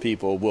 12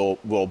 people,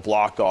 we'll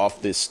block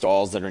off the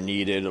stalls that are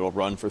needed. It'll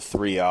run for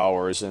 3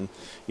 hours. And,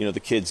 the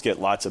kids get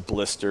lots of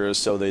blisters,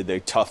 so they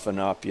toughen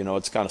up.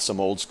 It's kind of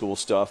some old school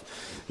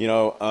stuff.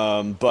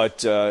 But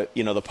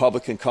the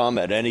public can come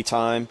at any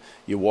time.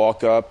 You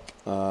walk up,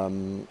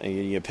 and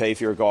you pay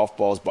for your golf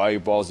balls, buy your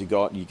balls, you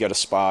go out and you get a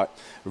spot.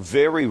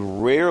 Very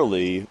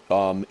rarely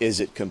is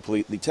it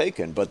completely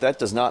taken, but that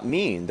does not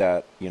mean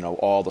that,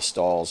 all the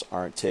stalls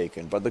aren't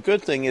taken. But the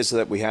good thing is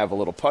that we have a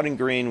little putting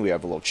green, we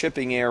have a little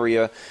chipping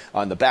area.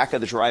 On the back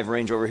of the drive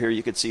range over here,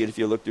 you can see it if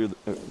you look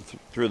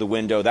through the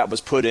window. That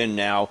was put in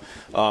now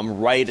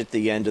right at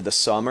the end of the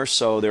summer,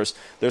 so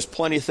there's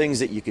plenty of things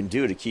that you can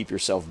do to keep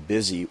yourself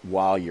busy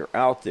while you're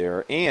out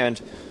there.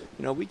 And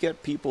we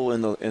get people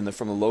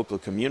from the local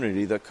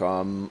community that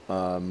come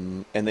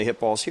and they hit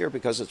balls here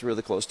because it's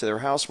really close to their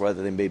house,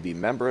 whether they may be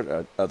membered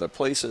at other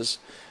places.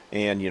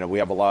 And, we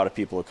have a lot of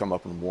people who come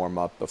up and warm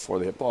up before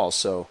they hit balls.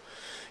 So,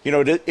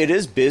 it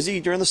is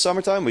busy during the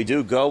summertime. We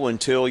do go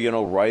until,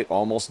 right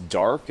almost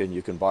dark, and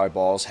you can buy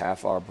balls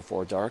half hour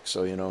before dark.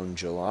 So, in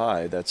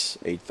July, that's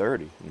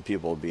 8:30. And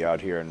people will be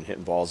out here and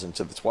hitting balls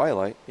into the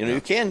twilight.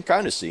 You can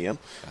kind of see them,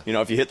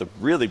 if you hit the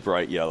really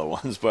bright yellow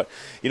ones. But,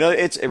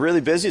 it's really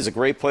busy. It's a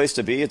great place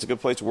to be. It's a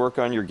good place to work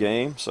on your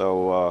game.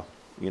 So,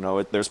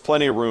 there's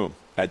plenty of room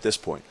at this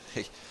point.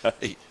 Hey,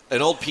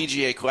 an old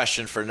PGA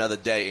question for another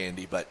day,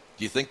 Andy, but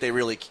do you think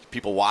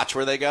people watch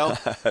where they go?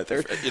 At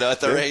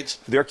their age?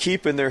 They're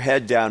keeping their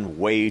head down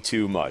way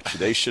too much.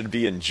 They should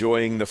be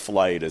enjoying the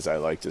flight, as I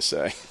like to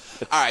say.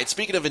 All right,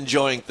 speaking of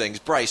enjoying things,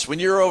 Bryce, when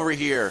you're over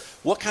here,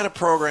 what kind of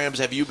programs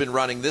have you been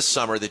running this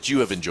summer that you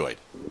have enjoyed?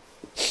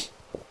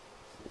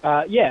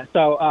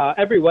 So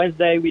every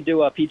Wednesday we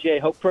do a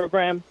PGA Hope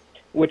program,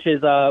 which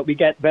is we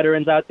get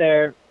veterans out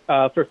there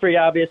for free,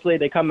 obviously.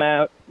 They come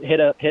out, hit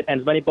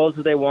as many balls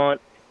as they want.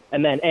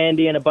 And then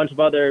Andy and a bunch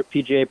of other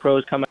PGA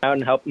pros come out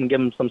and help them, give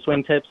them some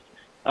swing tips.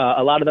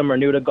 A lot of them are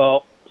new to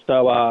golf,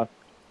 so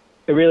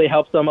it really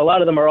helps them. A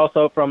lot of them are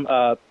also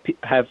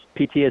have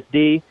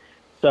PTSD,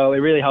 so it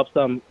really helps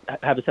them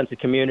have a sense of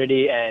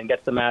community and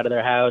gets them out of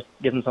their house,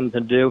 gives them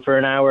something to do for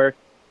an hour.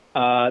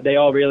 They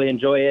all really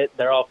enjoy it.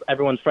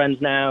 Everyone's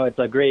friends now. It's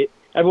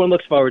everyone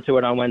looks forward to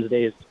it on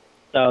Wednesdays.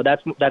 So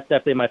that's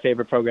definitely my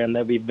favorite program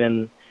that we've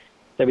been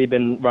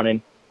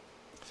running.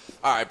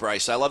 All right,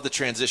 Bryce, I love the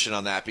transition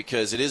on that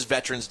because it is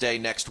Veterans Day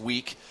next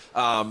week.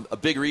 A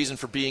big reason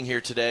for being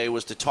here today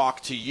was to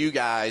talk to you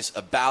guys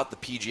about the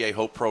PGA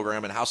Hope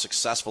program and how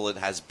successful it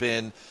has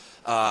been.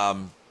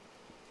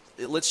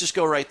 Let's just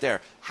go right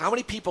there. How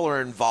many people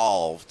are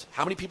involved?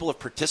 How many people have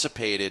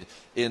participated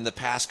in the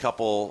past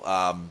couple,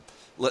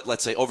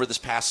 let's say over this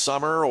past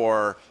summer,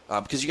 or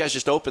because you guys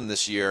just opened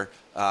this year,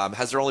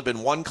 has there only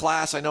been one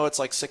class? I know it's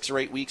like 6 or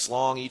 8 weeks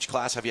long each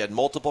class. Have you had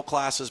multiple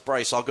classes?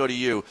 Bryce, I'll go to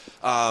you.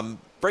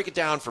 Break it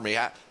down for me.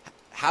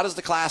 How does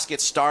the class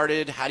get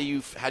started? How do you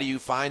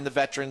find the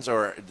veterans,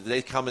 or do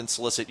they come and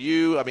solicit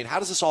you? I mean, how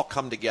does this all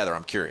come together?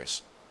 I'm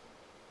curious.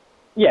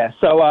 Yeah,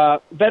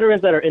 so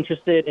veterans that are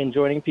interested in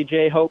joining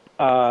PGA Hope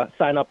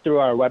sign up through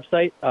our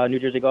website, New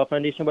Jersey Golf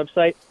Foundation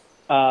website.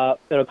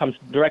 It'll come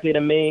directly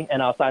to me,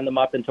 and I'll sign them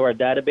up into our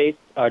database.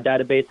 Our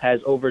database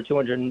has over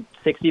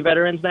 260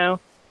 veterans now,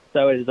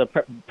 so it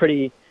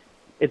is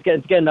it's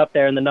getting up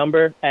there in the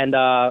number.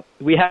 And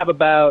we have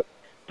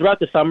throughout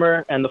the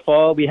summer and the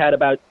fall, we had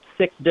about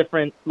 6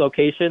 different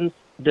locations,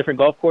 different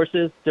golf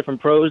courses,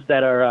 different pros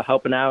that are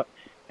helping out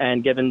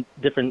and giving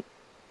different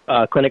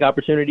clinic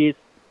opportunities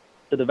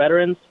to the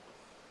veterans.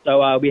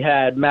 So we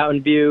had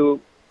Mountain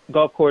View,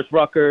 Golf Course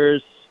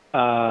Rutgers,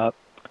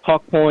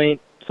 Hawk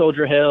Point,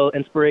 Soldier Hill,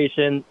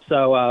 Inspiration.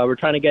 So we're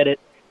trying to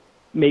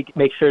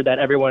make sure that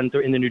everyone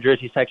in the New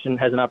Jersey section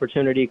has an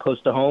opportunity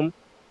close to home.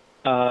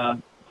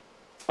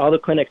 All the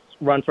clinics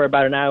run for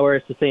about an hour.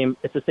 It's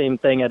the same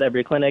thing at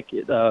every clinic.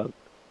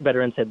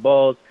 Veterans hit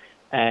balls,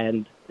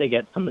 and they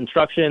get some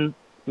instruction,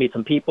 meet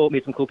some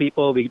cool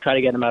people. We try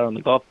to get them out on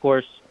the golf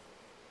course.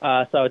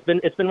 So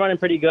it's been running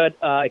pretty good.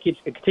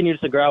 It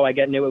continues to grow. I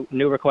get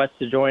new requests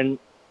to join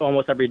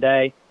almost every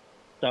day.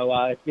 So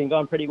it's been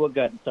going pretty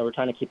good. So we're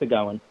trying to keep it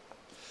going.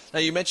 Now,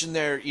 you mentioned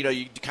there,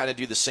 you kind of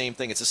do the same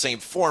thing. It's the same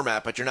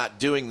format, but you're not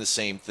doing the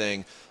same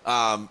thing.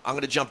 I'm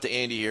going to jump to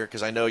Andy here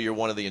because I know you're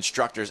one of the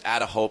instructors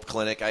at a Hope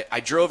Clinic.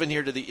 I drove in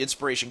here to the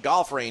Inspiration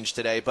Golf Range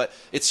today, but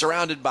it's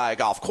surrounded by a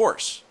golf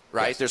course,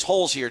 right? Yes. There's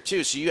holes here,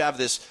 too. So you have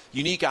this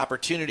unique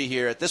opportunity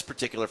here at this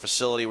particular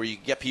facility where you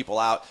get people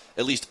out,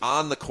 at least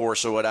on the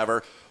course or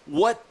whatever.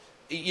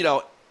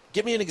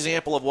 give me an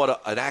example of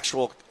what an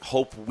actual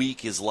Hope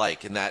Week is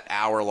like in that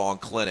hour-long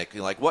clinic.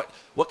 Like what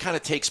kind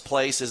of takes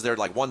place? Is there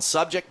like one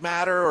subject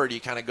matter, or do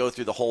you kind of go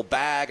through the whole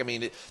bag? I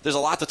mean, there's a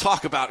lot to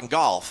talk about in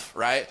golf,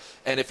 right?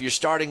 And if you're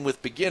starting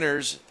with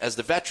beginners as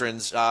the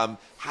veterans, how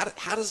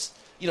does,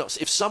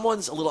 if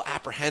someone's a little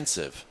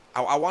apprehensive,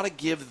 I want to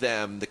give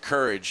them the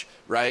courage,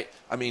 right?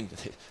 I mean,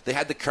 they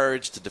had the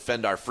courage to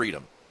defend our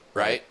freedom,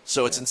 right?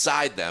 So it's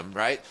inside them,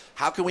 right?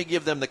 How can we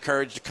give them the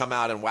courage to come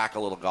out and whack a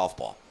little golf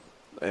ball?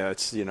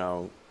 It's,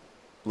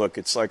 look,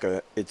 it's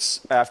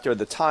after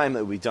the time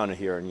that we've done it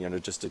here,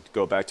 and, just to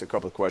go back to a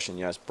couple of questions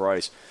you asked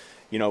Bryce,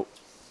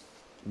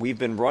 we've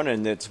been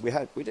running it. We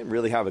didn't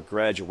really have a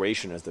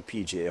graduation as the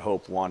PGA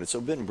Hope wanted, so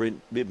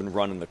we've been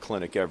running the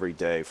clinic every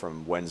day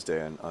from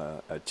Wednesday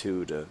at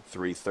 2 to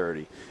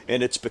 3:30,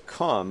 and it's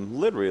become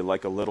literally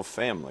like a little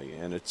family,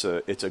 and it's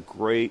a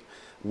great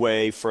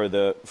way for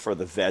the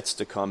vets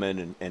to come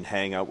in and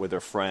hang out with their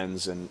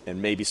friends and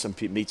maybe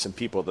meet some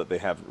people that they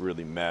haven't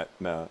really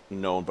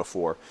known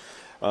before.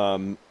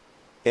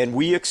 And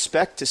we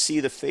expect to see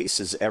the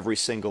faces every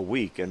single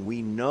week, and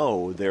we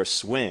know their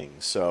swing.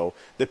 So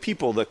the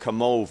people that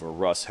come over,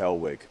 Russ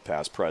Helwig,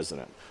 past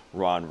president,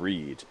 Ron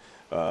Reed,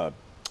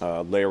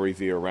 Larry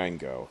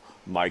Villarengo,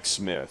 Mike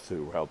Smith,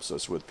 who helps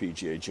us with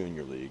PGA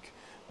Junior League,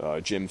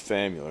 Jim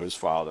Famula, whose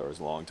father is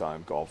a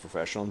longtime golf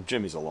professional, and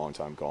Jimmy's a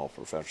longtime golf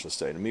professional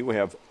state. I mean, we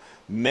have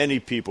many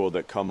people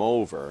that come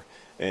over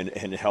and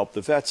help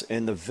the vets,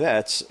 and the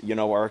vets,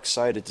 are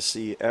excited to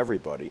see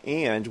everybody.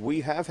 And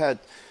we have had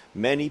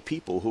many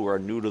people who are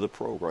new to the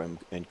program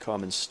and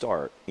come and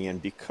start,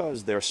 and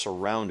because they're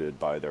surrounded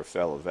by their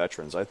fellow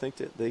veterans, I think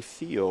that they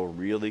feel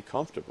really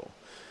comfortable.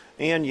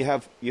 And you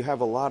have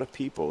a lot of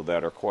people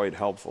that are quite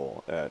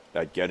helpful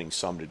at getting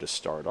somebody to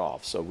start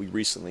off. So we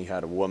recently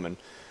had a woman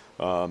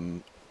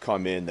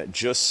come in that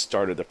just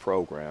started the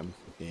program,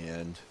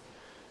 and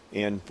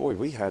boy,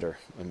 we had her.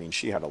 I mean,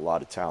 she had a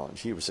lot of talent.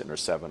 She was hitting her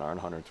 7-iron,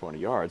 120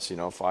 yards,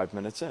 5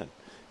 minutes in.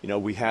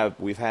 We've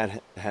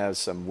had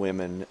some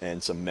women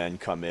and some men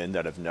come in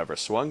that have never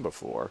swung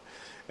before,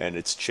 and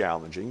it's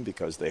challenging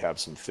because they have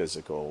some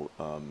physical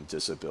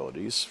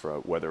disabilities,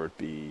 whether it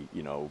be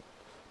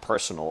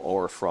personal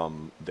or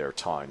from their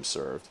time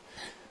served.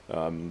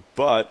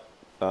 But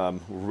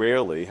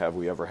rarely have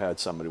we ever had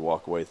somebody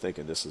walk away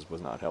thinking this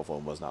was not helpful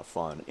and was not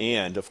fun.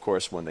 And of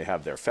course, when they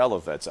have their fellow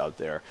vets out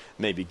there,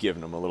 maybe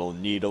giving them a little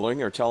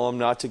needling or tell them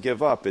not to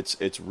give up.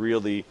 It's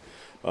really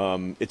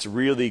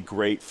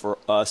great for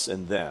us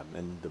and them.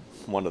 And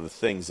one of the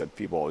things that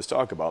people always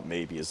talk about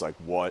maybe is like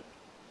what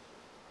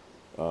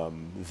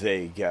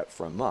they get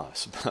from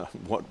us.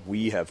 What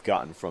we have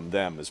gotten from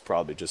them is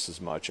probably just as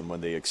much. And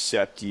when they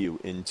accept you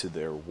into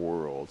their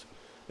world,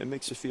 it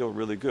makes you feel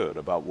really good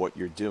about what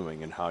you're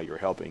doing and how you're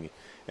helping.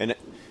 And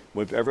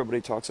when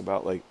everybody talks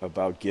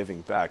about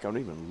giving back, I don't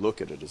even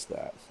look at it as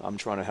that. I'm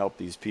trying to help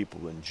these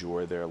people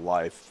enjoy their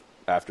life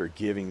after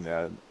giving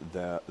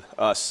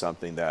us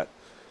something that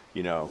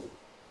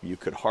you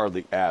could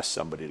hardly ask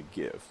somebody to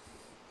give.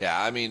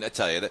 Yeah, I mean, I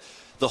tell you,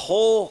 the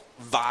whole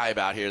vibe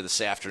out here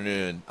this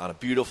afternoon on a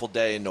beautiful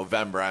day in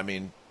November, I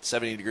mean,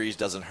 70 degrees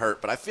doesn't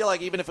hurt, but I feel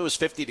like even if it was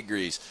 50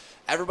 degrees,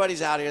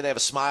 everybody's out here, they have a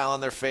smile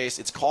on their face.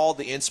 It's called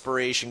the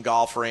Inspiration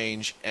Golf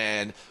Range,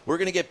 and we're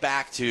going to get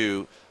back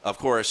to, of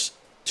course,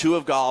 two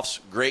of golf's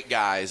great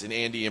guys in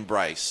Andy and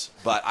Bryce.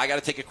 But I got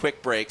to take a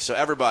quick break. So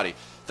everybody,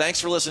 thanks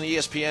for listening to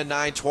ESPN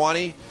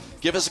 920.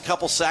 Give us a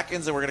couple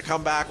seconds, and we're going to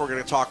come back. We're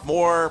going to talk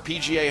more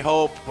PGA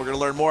Hope. We're going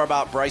to learn more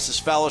about Bryce's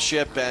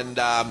fellowship and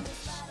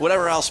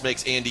whatever else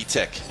makes Andy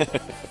tick.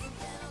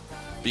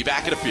 Be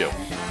back in a few.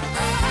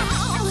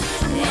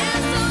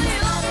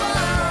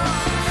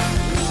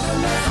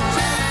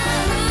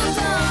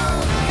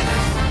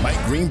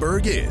 Mike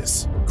Greenberg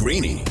is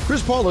Greeny.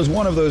 Chris Paul is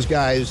one of those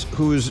guys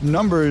whose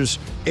numbers,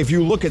 if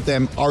you look at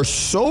them, are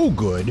so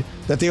good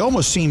that they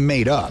almost seem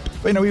made up.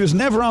 But, he was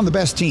never on the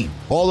best team.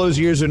 All those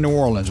years in New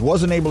Orleans,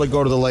 wasn't able to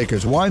go to the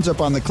Lakers, winds up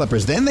on the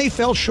Clippers. Then they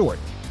fell short.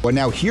 But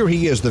now here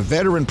he is, the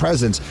veteran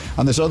presence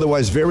on this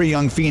otherwise very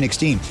young Phoenix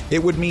team.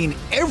 It would mean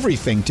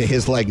everything to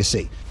his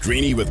legacy.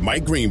 Greeny with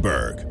Mike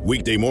Greenberg.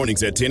 Weekday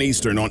mornings at 10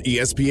 Eastern on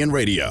ESPN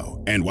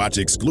Radio. And watch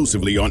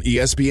exclusively on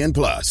ESPN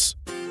Plus.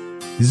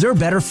 Is there a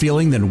better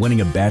feeling than winning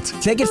a bet?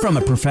 Take it from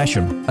a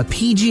professional, a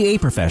PGA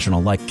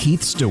professional like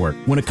Keith Stewart.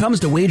 When it comes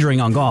to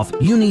wagering on golf,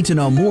 you need to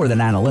know more than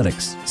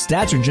analytics.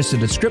 Stats are just a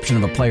description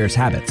of a player's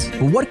habits.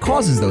 But what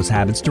causes those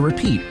habits to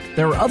repeat?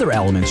 There are other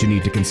elements you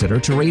need to consider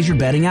to raise your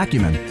betting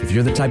acumen. If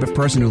you're the type of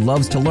person who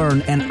loves to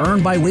learn and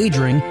earn by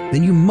wagering,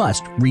 then you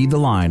must read the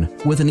line.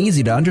 With an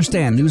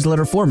easy-to-understand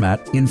newsletter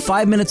format, in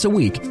 5 minutes a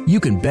week, you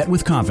can bet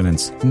with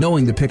confidence,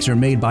 knowing the picks are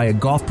made by a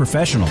golf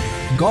professional.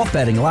 Golf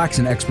betting lacks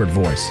an expert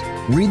voice.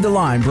 Read the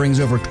Line brings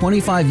over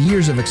 25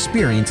 years of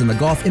experience in the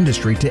golf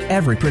industry to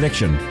every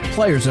prediction.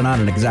 Players are not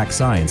an exact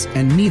science,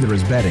 and neither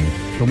is betting.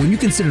 But when you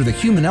consider the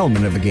human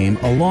element of the game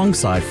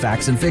alongside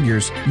facts and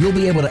figures, you'll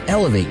be able to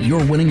elevate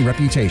your winning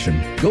reputation.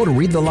 Go to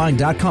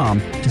readtheline.com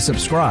to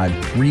subscribe,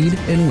 read,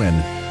 and win.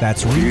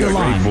 That's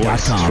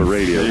readtheline.com. For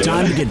radio.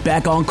 Time to get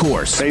back on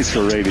course. Face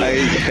for radio.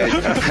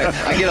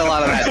 I get a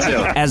lot of that,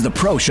 too. As the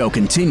Pro Show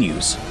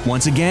continues.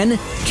 Once again,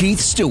 Keith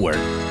Stewart.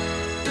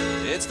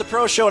 It's the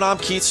Pro Show, and I'm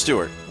Keith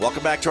Stewart.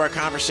 Welcome back to our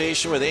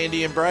conversation with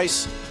Andy and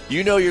Bryce.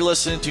 You know you're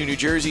listening to New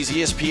Jersey's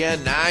ESPN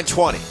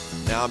 920.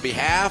 Now, on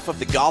behalf of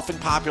the golfing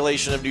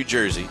population of New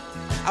Jersey,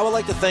 I would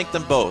like to thank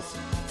them both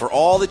for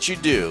all that you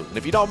do. And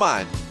if you don't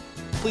mind,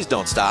 please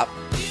don't stop.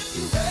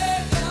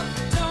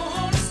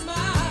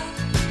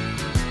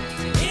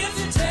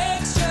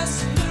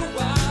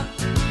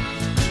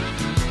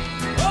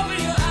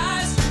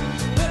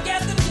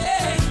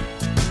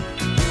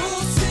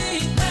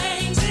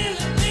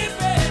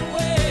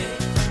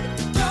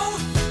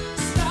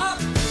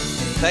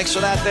 Thanks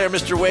for that there,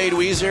 Mr. Wade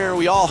Weezer.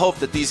 We all hope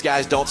that these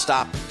guys don't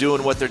stop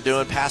doing what they're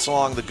doing, pass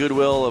along the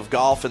goodwill of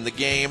golf and the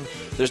game.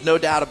 There's no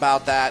doubt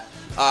about that.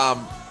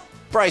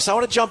 Bryce, I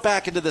want to jump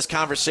back into this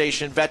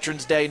conversation,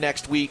 Veterans Day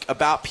next week,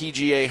 about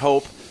PGA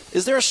Hope.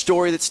 Is there a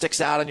story that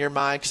sticks out in your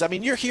mind? Because, I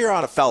mean, you're here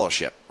on a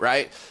fellowship,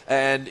 right?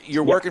 And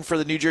you're working for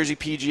the New Jersey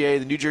PGA,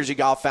 the New Jersey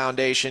Golf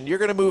Foundation. You're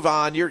going to move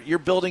on. You're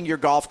building your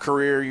golf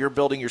career. You're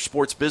building your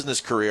sports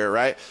business career,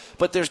 right?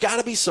 But there's got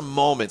to be some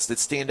moments that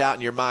stand out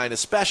in your mind,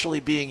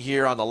 especially being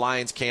here on the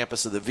Lions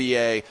campus of the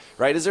VA,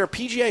 right? Is there a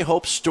PGA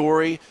Hope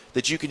story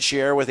that you can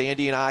share with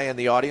Andy and I and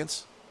the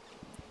audience?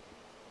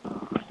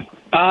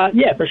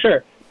 Yeah, for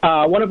sure.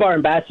 One of our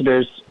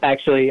ambassadors,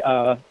 actually,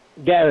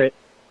 Garrett,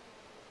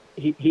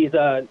 he's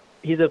a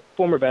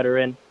former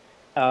veteran.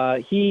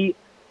 He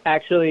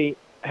actually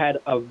had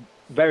a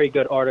very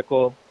good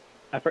article.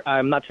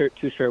 I'm not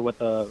too sure what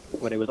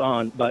it was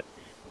on, but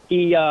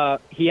he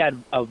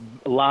had a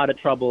lot of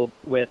trouble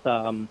with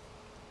PTSD.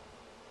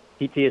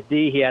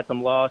 He had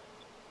some loss,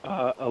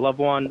 a loved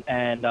one,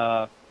 and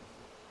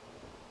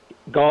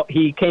golf.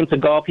 He came to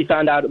golf. He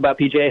found out about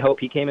PGA Hope.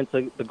 He came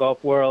into the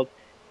golf world,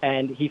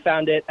 and he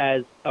found it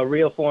as a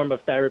real form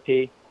of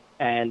therapy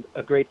and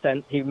a great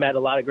sense. He met a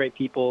lot of great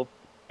people.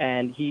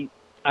 And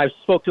I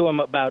spoke to him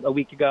about a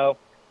week ago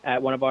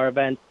at one of our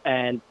events,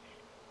 and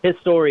his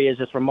story is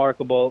just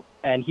remarkable.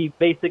 And he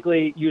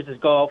basically uses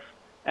golf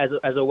as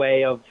a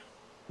way of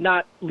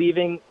not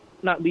leaving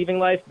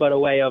life, but a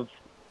way of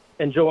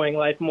enjoying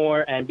life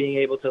more and being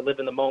able to live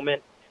in the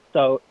moment.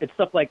 So it's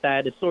stuff like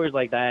that. It's stories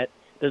like that.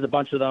 There's a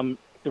bunch of them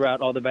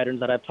throughout all the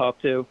veterans that I've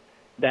talked to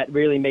that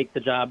really make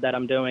the job that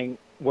I'm doing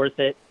worth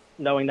it,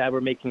 knowing that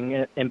we're making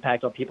an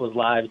impact on people's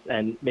lives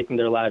and making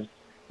their lives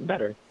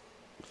better.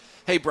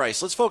 Hey,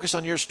 Bryce, let's focus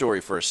on your story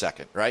for a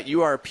second, right?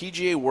 You are a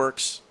PGA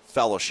Works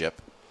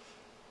Fellowship.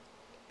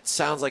 It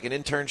sounds like an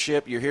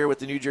internship. You're here with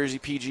the New Jersey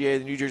PGA,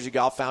 the New Jersey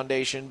Golf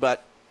Foundation,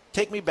 but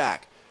take me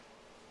back.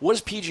 What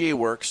is PGA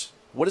Works?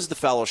 What is the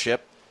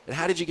fellowship? And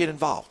how did you get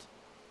involved?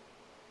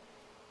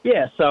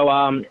 Yeah, so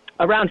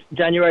around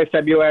January,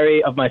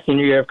 February of my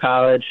senior year of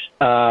college,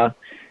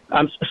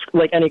 I'm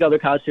like any other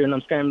college student,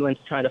 I'm scrambling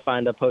to try to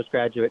find a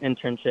postgraduate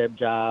internship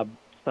job,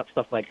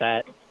 stuff like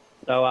that.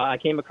 So I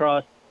came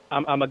across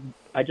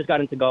I just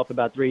got into golf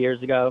about 3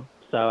 years ago,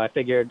 so I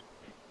figured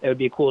it would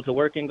be cool to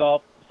work in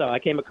golf. So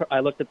I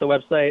looked at the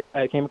website.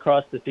 I came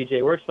across this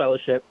PGA Works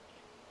Fellowship,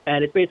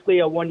 and it's basically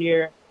a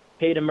 1-year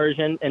paid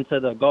immersion into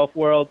the golf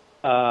world.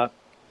 I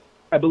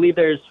believe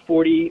there's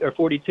 40 or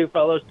 42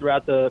 fellows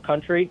throughout the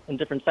country in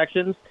different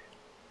sections.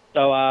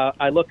 So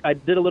I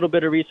did a little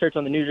bit of research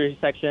on the New Jersey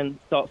section,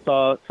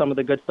 saw some of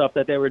the good stuff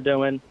that they were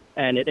doing,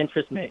 and it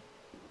interests me.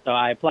 So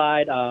I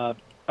applied.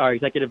 Our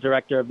executive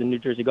director of the New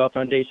Jersey Golf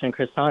Foundation,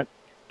 Chris Hunt,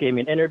 gave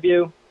me an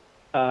interview.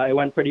 It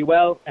went pretty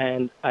well,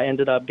 and I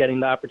ended up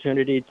getting the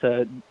opportunity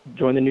to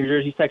join the New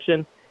Jersey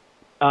section.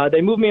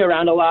 They move me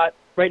around a lot.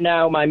 Right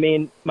now, my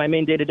main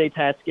day-to-day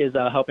task is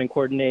helping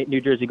coordinate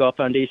New Jersey Golf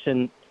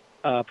Foundation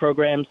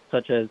programs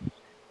such as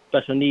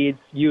special needs,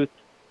 youth,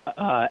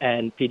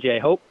 and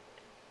PGA Hope.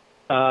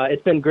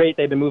 It's been great.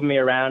 They've been moving me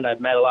around. I've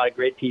met a lot of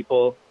great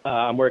people.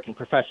 I'm working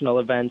professional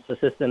events,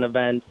 assistant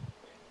events,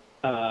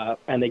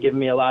 and they give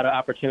me a lot of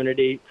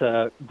opportunity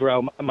to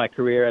grow my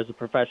career as a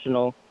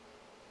professional,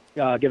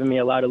 giving me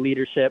a lot of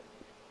leadership.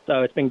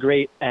 So it's been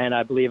great, and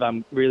I believe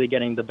I'm really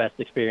getting the best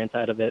experience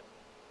out of it.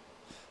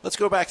 Let's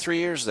go back 3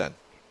 years then.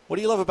 What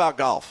do you love about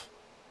golf?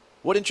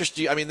 What interests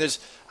you? I mean,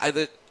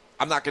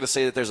 I'm not going to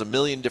say that there's a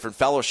million different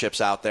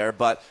fellowships out there,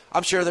 but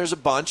I'm sure there's a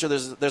bunch, or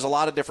there's a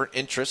lot of different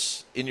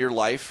interests in your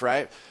life,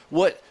 right?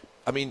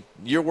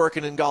 You're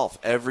working in golf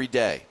every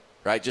day,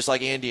 right? Just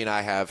like Andy and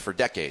I have for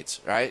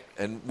decades, right?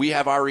 And we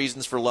have our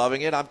reasons for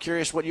loving it. I'm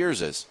curious what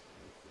yours is.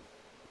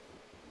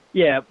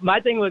 Yeah,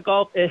 my thing with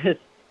golf is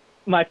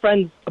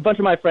a bunch of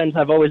my friends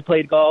have always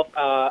played golf.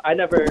 I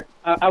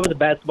was a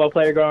basketball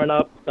player growing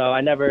up, so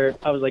I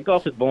was like,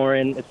 golf is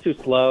boring. It's too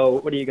slow.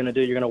 What are you going to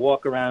do? You're going to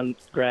walk around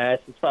grass.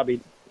 It's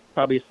probably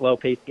a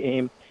slow-paced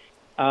game.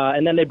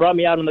 And then they brought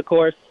me out on the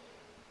course,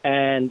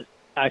 and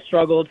I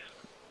struggled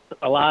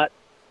a lot.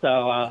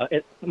 So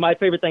my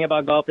favorite thing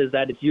about golf is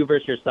that it's you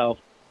versus yourself.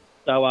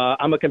 So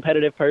I'm a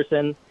competitive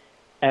person,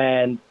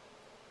 and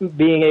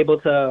being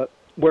able to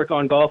work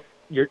on golf,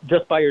 you're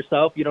just by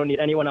yourself. You don't need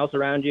anyone else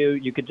around you.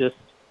 You could just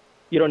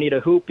You don't need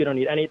a hoop. You don't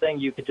need anything.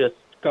 You could just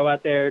go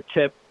out there,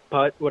 chip,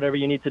 putt, whatever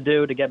you need to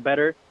do to get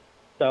better.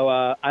 So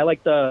I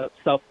like the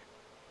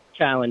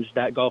self-challenge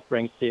that golf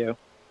brings to you.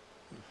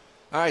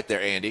 All right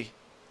there, Andy.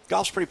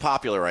 Golf's pretty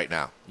popular right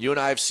now. You and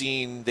I have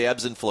seen the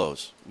ebbs and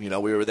flows. We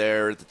were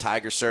there at the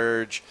Tiger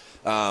Surge.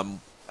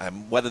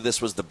 Whether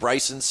this was the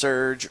Bryson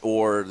surge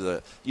or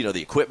the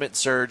equipment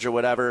surge or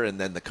whatever, and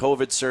then the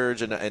COVID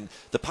surge and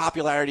the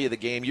popularity of the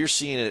game, you're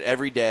seeing it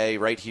every day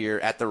right here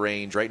at the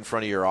range, right in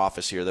front of your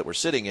office here that we're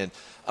sitting in.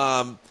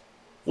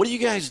 What do you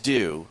guys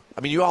do?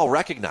 I mean, you all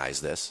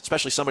recognize this,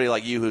 especially somebody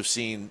like you who've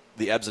seen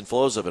the ebbs and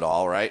flows of it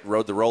all, right?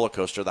 Rode the roller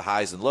coaster, the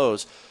highs and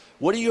lows.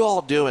 What are you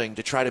all doing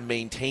to try to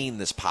maintain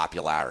this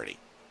popularity?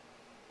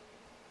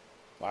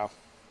 Wow.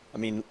 I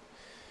mean,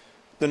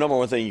 the number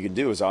one thing you can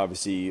do is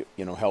obviously,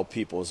 help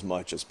people as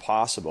much as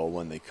possible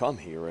when they come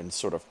here and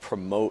sort of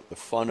promote the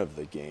fun of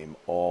the game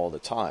all the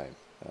time.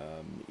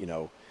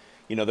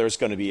 There's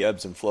going to be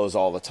ebbs and flows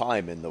all the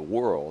time in the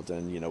world.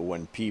 And,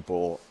 when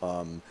people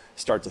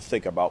start to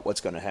think about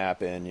what's going to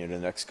happen in the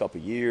next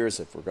couple of years,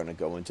 if we're going to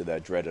go into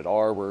that dreaded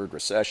R word,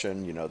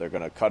 recession, they're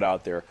going to cut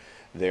out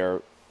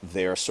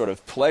their sort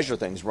of pleasure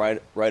things right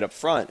up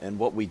front. And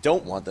what we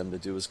don't want them to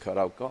do is cut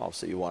out golf.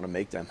 So you want to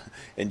make them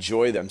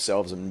enjoy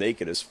themselves and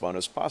make it as fun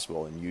as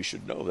possible. And you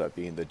should know that,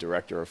 being the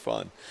director of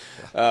fun.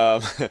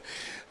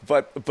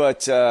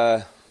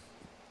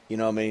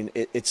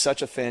 It's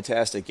such a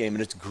fantastic game,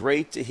 and it's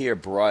great to hear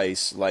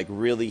Bryce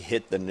really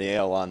hit the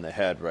nail on the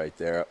head right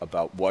there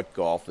about what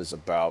golf is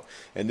about.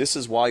 And this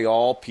is why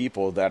all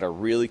people that are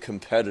really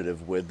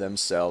competitive with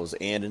themselves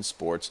and in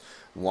sports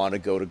want to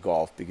go to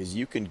golf, because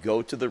you can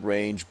go to the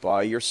range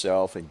by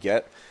yourself and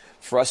get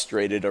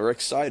frustrated or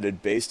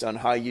excited based on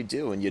how you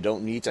do, and you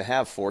don't need to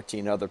have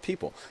 14 other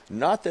people.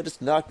 Not that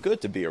it's not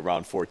good to be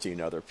around 14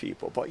 other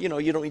people, but you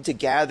don't need to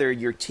gather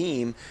your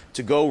team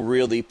to go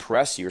really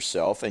press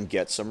yourself and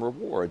get some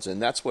rewards. And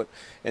that's what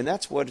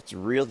it's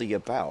really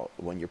about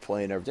when you're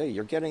playing every day.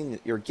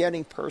 You're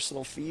getting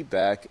personal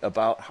feedback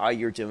about how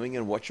you're doing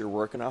and what you're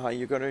working on, how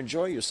you're going to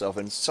enjoy yourself.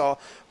 And so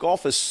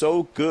golf is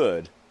so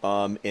good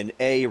in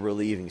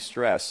relieving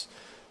stress.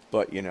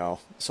 But,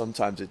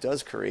 sometimes it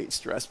does create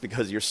stress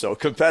because you're so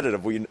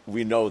competitive.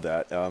 We know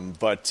that.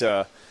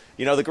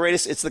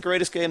 It's the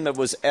greatest game that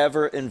was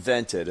ever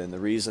invented. And the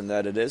reason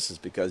that it is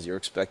because you're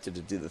expected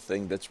to do the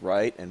thing that's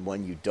right. And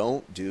when you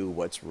don't do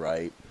what's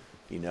right,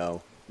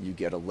 you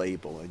get a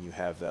label, and you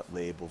have that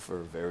label for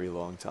a very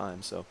long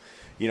time. So,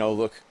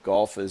 look,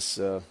 golf is,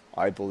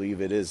 I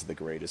believe it is the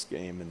greatest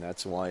game. And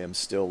that's why I'm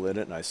still in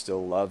it, and I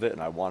still love it.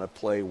 And I want to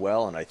play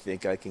well, and I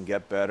think I can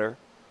get better,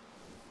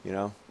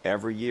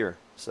 every year.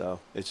 So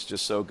it's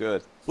just so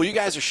good. Well, you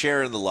guys are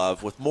sharing the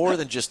love with more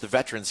than just the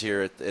veterans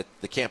here at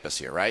the campus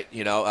here, right?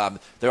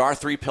 There are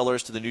 3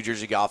 pillars to the New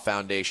Jersey Golf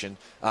Foundation.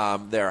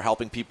 They're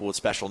helping people with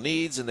special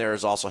needs, and there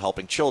is also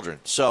helping children.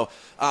 So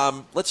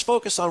let's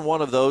focus on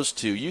one of those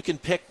 2. You can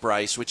pick,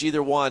 Bryce, which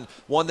either one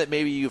that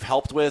maybe you've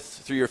helped with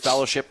through your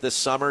fellowship this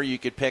summer. You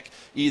could pick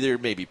either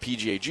maybe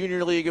PGA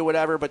Junior League or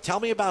whatever, but tell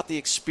me about the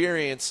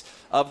experience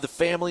of the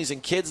families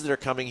and kids that are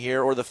coming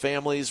here, or the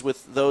families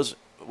with those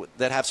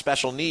that have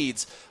special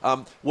needs.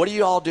 What are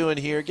you all doing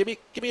here? Give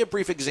me a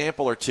brief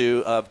example or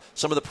 2 of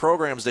some of the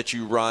programs that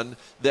you run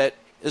that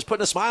is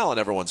putting a smile on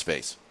everyone's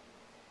face.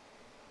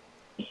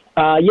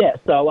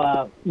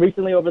 So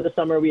recently over the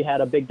summer we had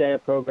a big day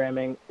of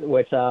programming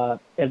which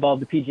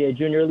involved the PGA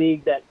Junior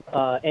League that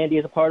Andy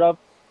is a part of.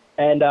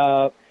 And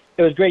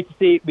it was great to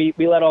see.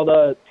 We let all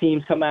the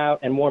teams come out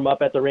and warm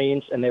up at the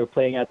range, and they were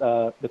playing at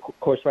the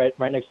course right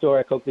next door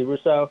at Coakley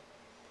Russo.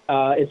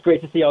 It's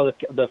great to see all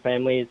the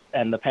families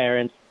and the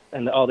parents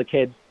and all the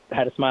kids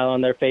had a smile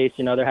on their face.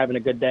 They're having a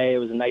good day. It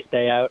was a nice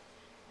day out.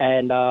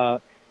 And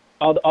all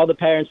the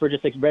parents were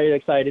just very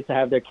excited to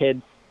have their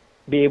kids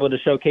be able to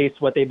showcase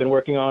what they've been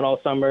working on all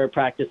summer,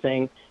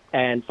 practicing,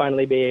 and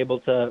finally be able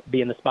to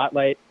be in the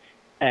spotlight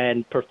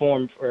and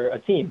perform for a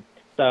team.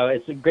 So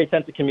it's a great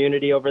sense of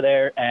community over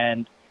there,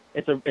 and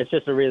it's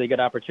just a really good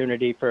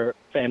opportunity for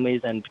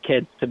families and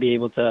kids to be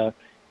able to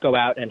go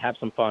out and have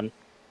some fun.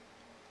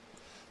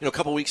 A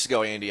couple weeks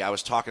ago, Andy, I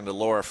was talking to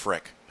Laura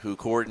Frick, who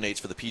coordinates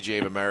for the PGA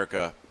of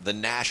America, the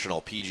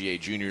National PGA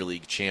Junior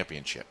League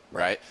Championship,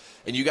 right?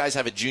 And you guys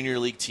have a Junior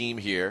League team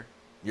here.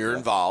 You're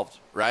involved,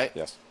 right?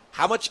 Yes.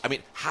 How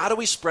do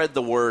we spread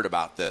the word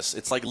about this?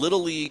 It's like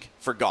Little League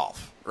for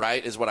golf,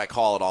 right, is what I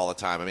call it all the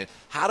time.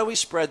 How do we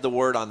spread the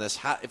word on this?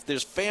 If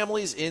there's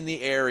families in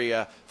the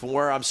area from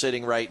where I'm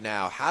sitting right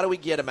now, how do we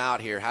get them out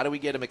here? How do we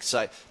get them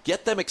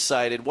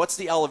excited? What's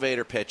the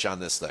elevator pitch on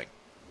this thing?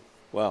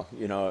 Well,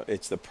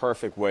 it's the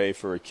perfect way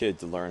for a kid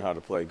to learn how to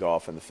play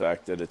golf, and the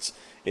fact that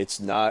it's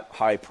not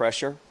high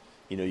pressure.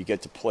 You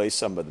get to play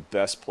some of the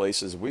best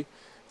places. We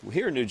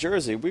here in New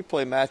Jersey, we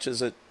play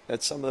matches at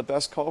some of the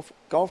best golf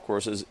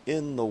courses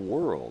in the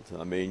world.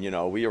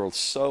 We are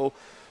so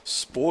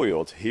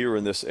spoiled here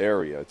in this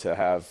area to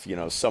have,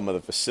 some of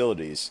the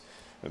facilities.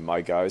 And my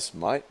guys,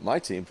 my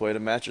team played a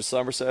match at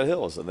Somerset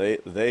Hills, and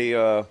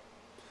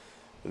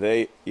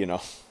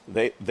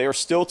they're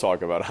still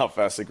talking about how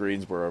fast the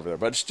greens were over there.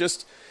 But it's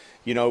just,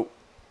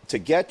 to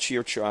get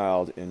your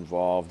child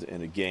involved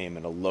in a game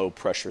in a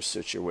low-pressure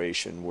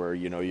situation where,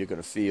 you're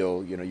going to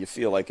feel, you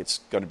feel like it's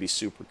going to be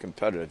super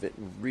competitive, it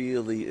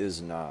really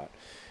is not.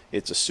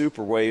 It's a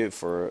super way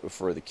for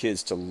the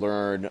kids to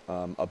learn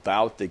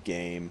about the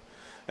game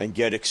and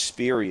get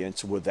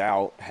experience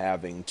without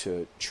having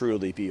to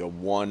truly be a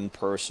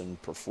one-person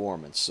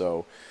performance.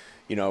 So,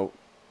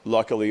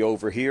 luckily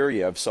over here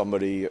you have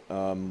somebody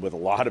with a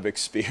lot of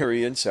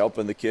experience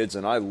helping the kids,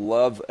 and I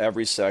love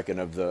every second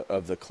of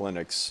the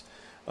clinics.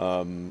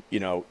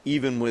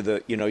 Even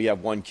with you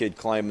have one kid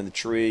climbing the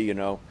tree,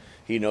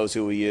 he knows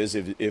who he is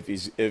if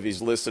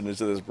he's listening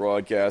to this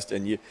broadcast,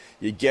 and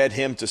you get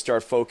him to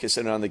start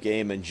focusing on the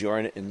game,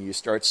 enjoying it, and you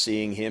start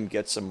seeing him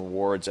get some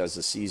rewards as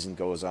the season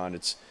goes on.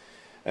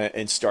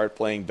 And start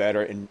playing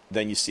better, and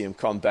then you see him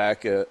come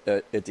back at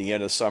the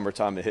end of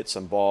summertime and hit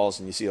some balls,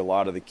 and you see a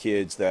lot of the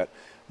kids that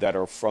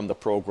are from the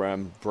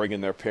program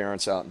bringing their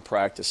parents out and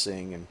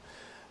practicing,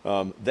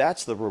 and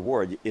that's the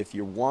reward. If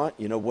you want,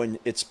 when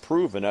it's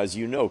proven, as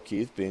you know,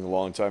 Keith, being a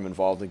long time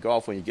involved in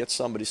golf, when you get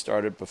somebody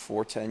started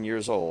before 10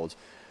 years old,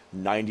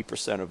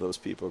 90% of those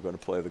people are going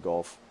to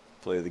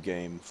play the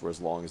game for as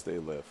long as they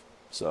live.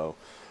 So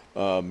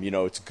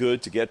it's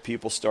good to get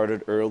people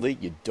started early.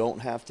 You don't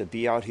have to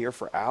be out here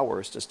for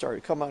hours to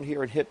start. Come out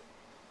here and hit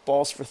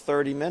balls for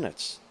 30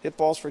 minutes. Hit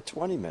balls for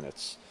 20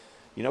 minutes.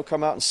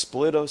 Come out and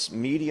split a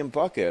medium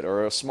bucket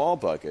or a small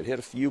bucket. Hit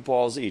a few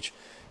balls each.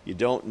 You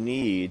don't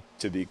need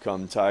to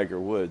become Tiger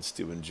Woods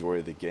to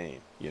enjoy the game,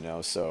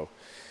 So,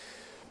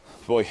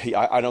 boy,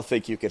 I don't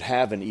think you could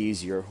have an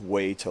easier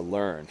way to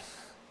learn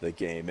the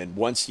game. And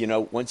once you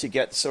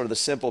get sort of the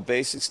simple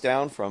basics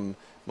down from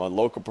a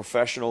local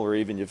professional, or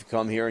even if you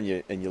come here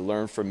and you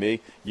learn from me,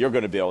 you're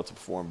going to be able to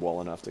perform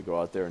well enough to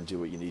go out there and do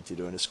what you need to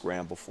do in a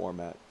scramble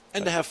format.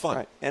 And to have fun.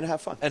 Right. And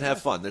have fun. And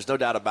have fun. There's no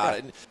doubt about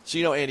it. And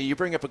so, Andy, you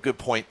bring up a good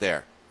point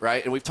there,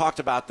 right? And we've talked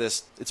about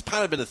this. It's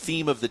kind of been a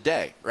theme of the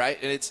day, right?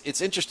 And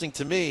it's interesting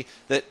to me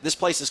that this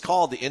place is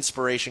called the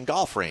Inspiration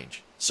Golf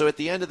Range. So at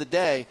the end of the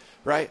day,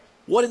 right,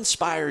 what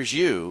inspires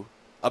you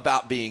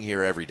about being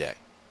here every day?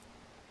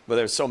 Well,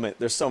 there's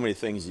so many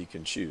things you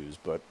can choose,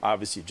 but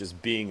obviously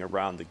just being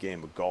around the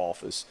game of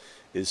golf is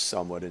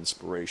somewhat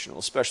inspirational,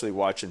 especially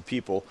watching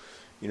people.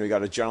 You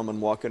got a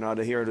gentleman walking out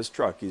of here in his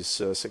truck. He's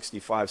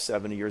 65,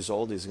 70 years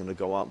old. He's going to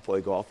go out and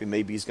play golf.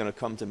 Maybe he's going to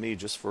come to me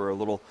just for a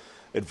little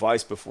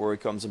advice before he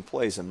comes and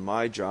plays. And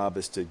my job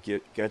is to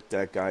get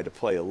that guy to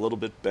play a little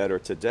bit better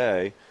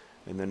today,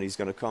 and then he's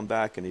going to come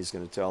back and he's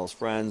going to tell his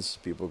friends.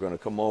 People are going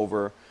to come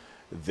over.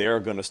 They're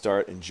going to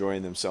start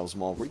enjoying themselves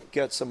more. We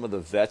get some of the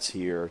vets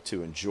here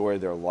to enjoy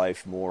their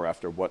life more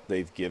after what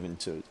they've given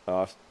to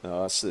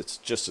us. It's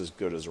just as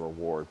good as a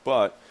reward.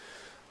 But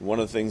one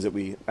of the things that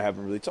we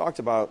haven't really talked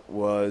about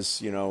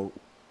was,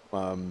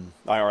 I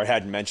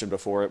hadn't mentioned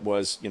before, it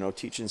was,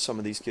 teaching some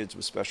of these kids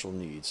with special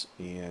needs.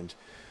 And,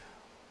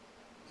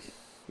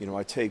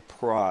 I take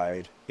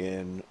pride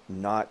in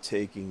not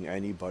taking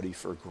anybody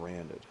for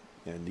granted.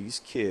 And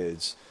these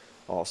kids,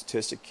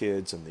 autistic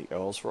kids and the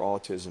L's for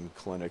Autism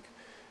Clinic,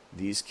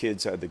 these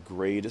kids had the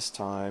greatest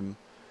time.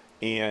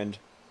 And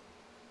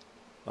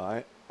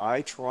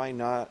I try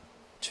not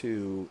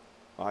to,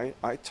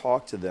 I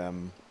talk to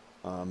them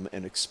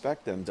and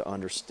expect them to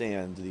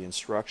understand the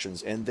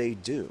instructions, and they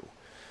do.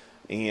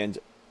 And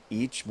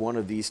each one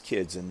of these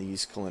kids in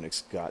these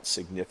clinics got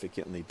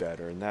significantly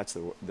better, and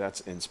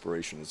that's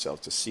inspiration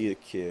itself, to see a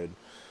kid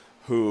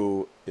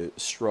who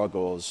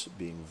struggles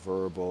being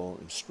verbal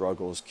and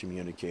struggles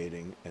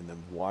communicating, and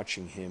then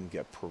watching him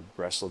get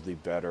progressively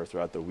better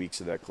throughout the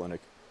weeks of that clinic.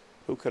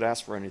 Who could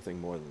ask for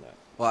anything more than that?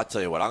 Well, I'll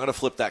tell you what, I'm going to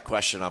flip that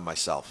question on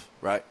myself,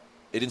 right?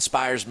 It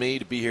inspires me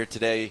to be here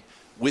today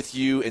with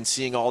you and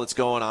seeing all that's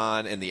going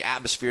on and the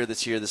atmosphere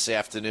that's here this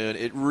afternoon.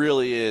 It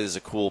really is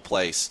a cool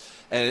place.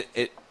 And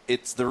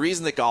it's the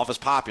reason that golf is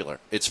popular.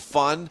 It's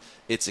fun.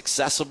 It's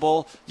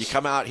accessible. You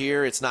come out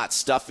here, it's not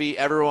stuffy.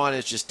 Everyone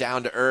is just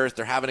down to earth.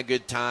 They're having a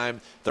good time.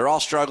 They're all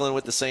struggling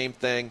with the same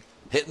thing,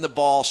 hitting the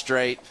ball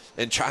straight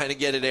and trying to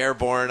get it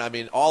airborne. I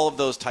mean, all of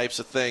those types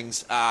of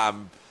things.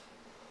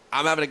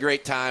 I'm having a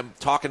great time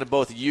talking to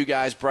both of you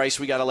guys. Bryce,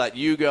 we got to let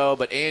you go.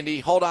 But, Andy,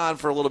 hold on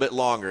for a little bit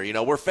longer.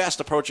 We're fast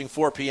approaching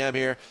 4 p.m.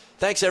 here.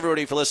 Thanks,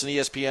 everybody, for listening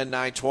to ESPN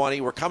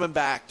 920. We're coming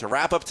back to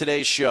wrap up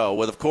today's show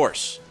with, of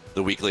course,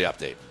 the weekly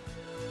update.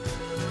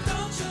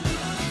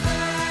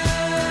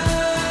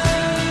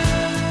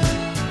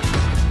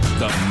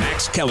 The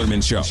Max Kellerman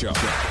Show.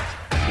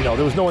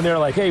 There was no one there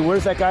like, hey,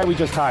 where's that guy we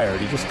just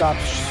hired? He just stopped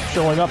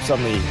showing up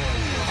suddenly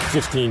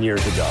 15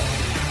 years ago.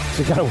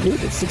 So kind of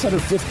weird. It's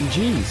 650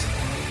 G's.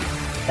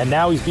 And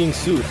now he's being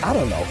sued. I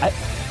don't know.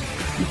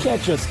 You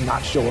can't just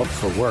not show up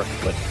for work.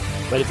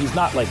 But if he's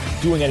not,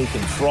 doing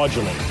anything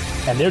fraudulent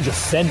and they're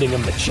just sending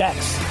him the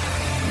checks,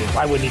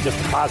 Why wouldn't he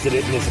just deposit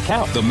it in his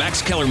account? The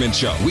Max Kellerman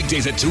Show,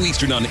 weekdays at 2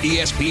 Eastern on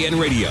ESPN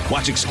Radio.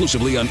 Watch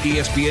exclusively on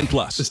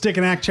ESPN+. The Stick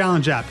and Act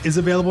Challenge app is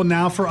available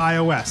now for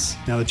iOS.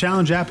 Now, the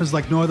Challenge app is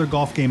like no other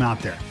golf game out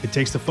there. It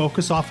takes the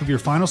focus off of your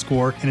final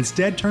score and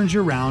instead turns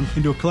your round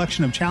into a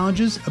collection of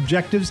challenges,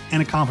 objectives,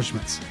 and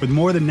accomplishments. With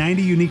more than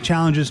 90 unique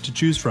challenges to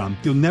choose from,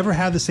 you'll never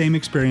have the same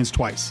experience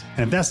twice.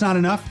 And if that's not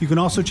enough, you can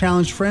also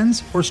challenge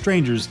friends or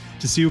strangers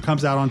to see who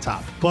comes out on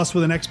top. Plus,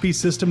 with an XP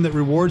system that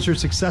rewards your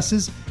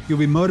successes, you'll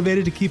be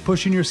motivated to keep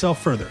pushing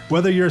yourself further.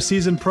 Whether you're a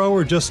seasoned pro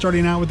or just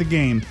starting out with the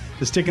game,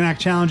 the Stick and Act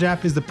Challenge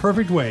app is the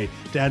perfect way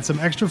to add some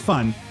extra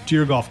fun to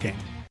your golf game.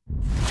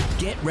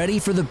 Get ready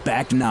for the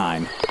back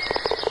nine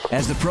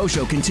as the Pro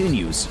Show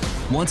continues.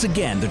 Once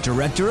again, the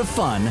director of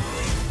fun,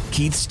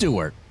 Keith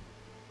Stewart.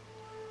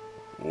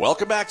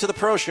 Welcome back to the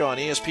Pro Show on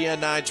ESPN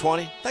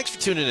 920. Thanks for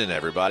tuning in,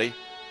 everybody.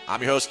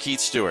 I'm your host, Keith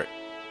Stewart.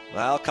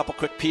 Well, a couple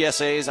quick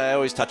PSAs I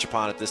always touch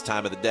upon at this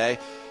time of the day.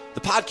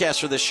 The podcast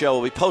for this show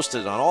will be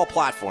posted on all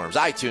platforms,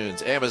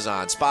 iTunes,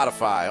 Amazon,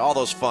 Spotify, all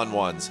those fun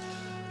ones.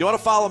 You want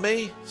to follow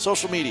me?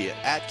 Social media,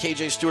 at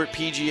KJ Stewart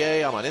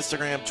PGA. I'm on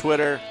Instagram,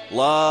 Twitter.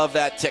 Love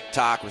that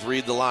TikTok with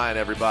Read the Line,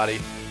 everybody.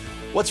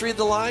 What's Read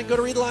the Line? Go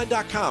to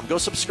readtheline.com. Go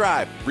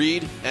subscribe.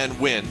 Read and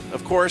win.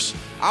 Of course,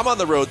 I'm on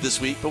the road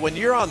this week, but when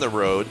you're on the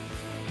road,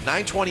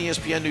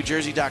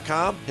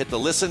 920ESPNNewJersey.com. Hit the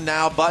Listen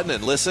Now button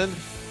and listen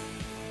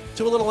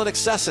to a little In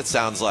Excess, it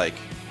sounds like.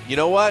 You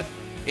know what?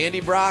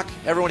 Andy Brock,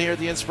 everyone here at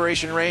the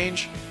Inspiration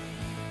Range,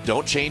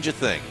 don't change a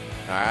thing.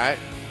 All right?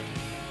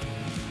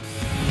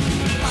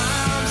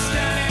 I'm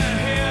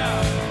standing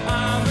here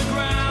on the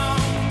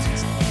ground.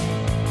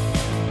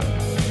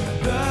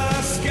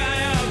 The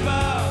sky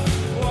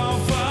above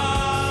won't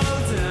fall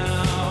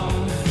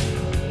down.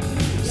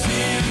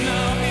 See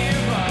no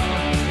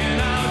evil in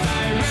our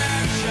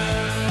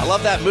direction. I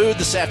love that mood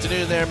this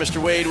afternoon there,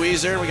 Mr. Wade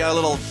Weezer. We got a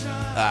little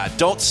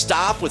Don't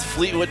Stop with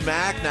Fleetwood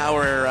Mac. Now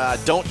we're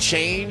Don't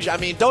Change. I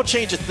mean, don't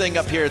change a thing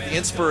up here at the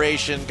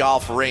Inspiration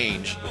Golf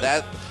Range.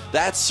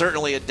 That's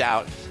certainly a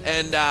doubt.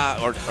 And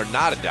or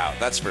not a doubt,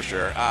 that's for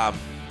sure.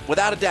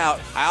 Without a doubt,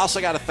 I also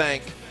got to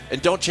thank,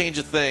 and don't change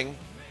a thing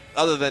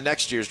other than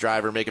next year's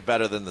driver, make it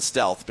better than the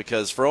Stealth,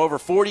 because for over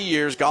 40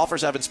 years,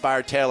 golfers have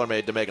inspired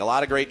TaylorMade to make a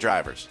lot of great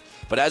drivers.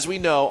 But as we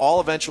know, all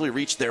eventually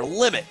reach their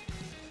limit.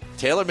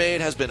 TaylorMade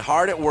has been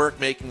hard at work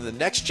making the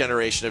next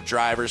generation of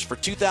drivers for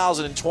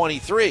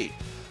 2023.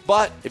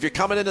 But if you're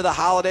coming into the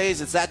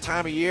holidays, it's that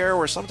time of year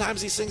where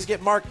sometimes these things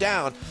get marked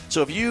down.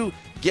 So if you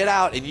get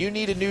out and you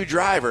need a new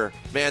driver,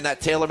 man,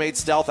 that TaylorMade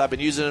Stealth, I've been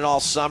using it all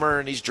summer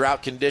in these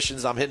drought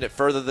conditions. I'm hitting it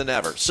further than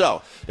ever.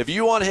 So if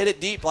you want to hit it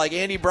deep like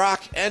Andy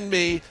Brock and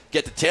me,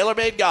 get to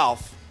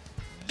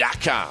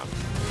TaylorMadeGolf.com.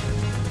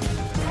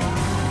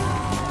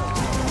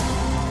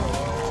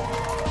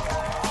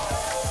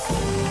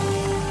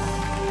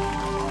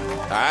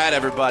 All right,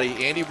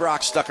 everybody. Andy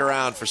Brock stuck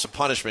around for some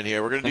punishment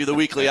here. We're going to do the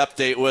weekly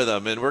update with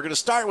him, and we're going to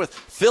start with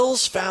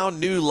Phil's found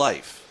new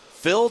life.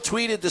 Phil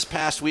tweeted this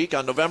past week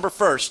on November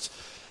 1st,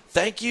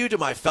 "Thank you to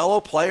my fellow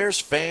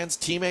players, fans,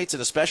 teammates,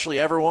 and especially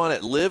everyone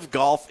at Live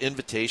Golf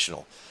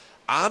Invitational.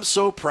 I'm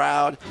so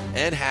proud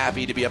and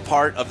happy to be a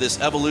part of this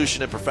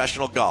evolution in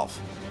professional golf.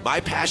 My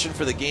passion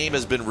for the game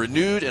has been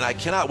renewed, and I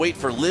cannot wait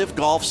for Live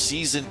Golf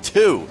Season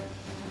 2.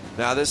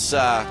 Now, this,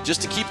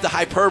 just to keep the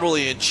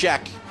hyperbole in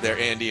check there,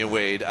 Andy and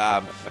Wade,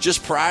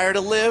 just prior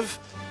to Live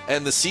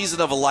and the season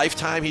of a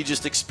lifetime he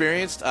just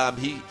experienced,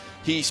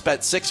 he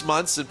spent 6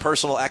 months in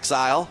personal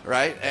exile,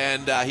 right?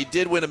 And he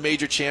did win a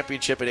major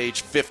championship at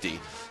age 50.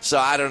 So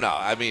I don't know.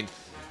 I mean,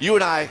 you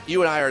and I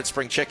are at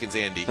spring chickens,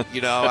 Andy.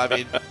 You know, I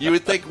mean, you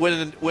would think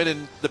winning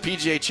the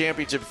PGA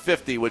Championship at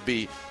 50 would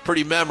be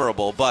pretty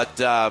memorable, but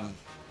I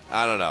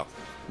don't know.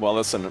 Well,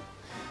 listen,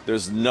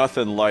 there's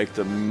nothing like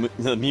the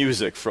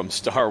music from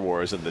Star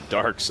Wars and the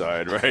dark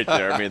side right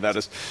there. I mean, that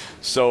is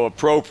so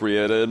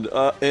appropriate. And,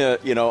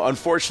 you know,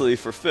 unfortunately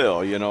for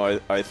Phil, you know,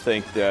 I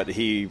think that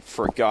he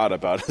forgot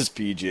about his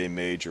PGA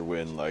Major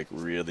win, like,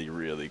 really,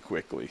 really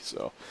quickly.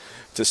 So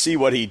to see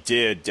what he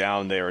did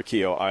down there at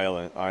Keogh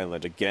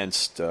Island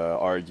against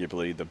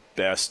arguably the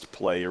best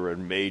player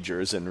in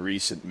majors in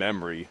recent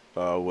memory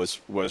was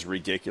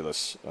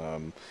ridiculous.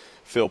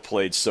 Phil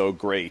played so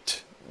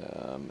great.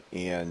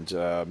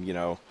 You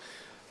know,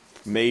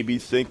 maybe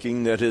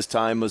thinking that his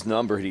time was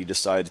numbered, he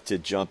decided to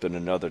jump in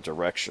another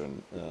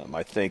direction.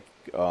 I think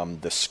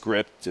the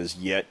script is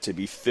yet to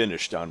be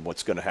finished on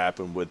what's going to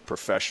happen with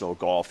professional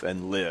golf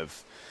and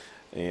Live.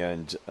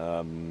 And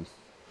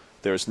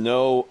there's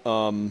no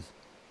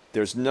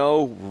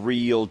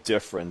real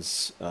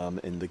difference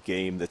in the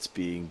game that's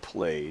being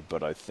played,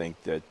 but I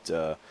think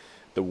that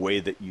the way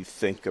that you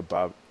think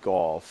about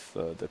golf,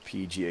 the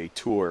PGA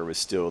Tour is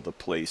still the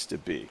place to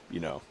be. You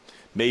know,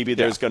 maybe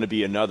there's going to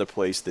be another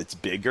place that's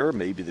bigger.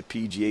 Maybe the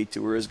PGA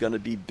Tour is going to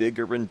be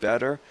bigger and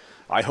better.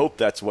 I hope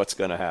that's what's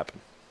going to happen.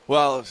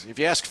 Well, if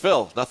you ask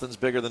Phil, nothing's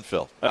bigger than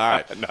Phil. All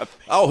right.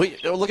 Oh,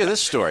 look at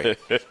this story.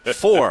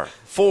 Four.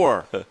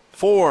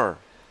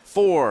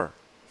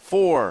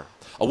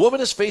 A woman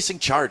is facing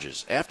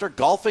charges after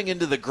golfing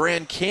into the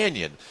Grand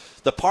Canyon.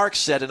 The park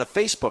said in a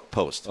Facebook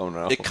post. Oh,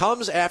 no. It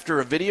comes after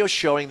a video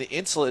showing the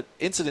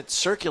incident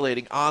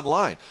circulating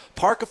online.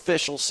 Park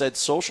officials said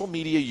social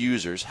media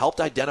users helped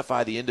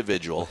identify the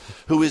individual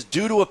who is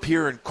due to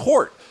appear in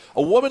court.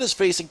 A woman is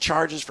facing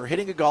charges for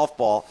hitting a golf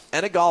ball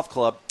and a golf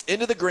club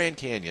into the Grand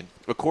Canyon,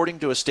 according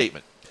to a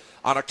statement.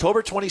 On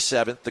October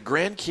 27th, the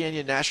Grand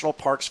Canyon National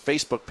Park's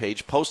Facebook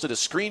page posted a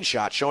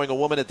screenshot showing a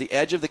woman at the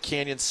edge of the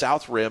canyon's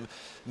south rim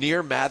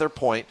near Mather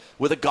Point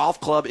with a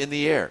golf club in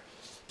the air.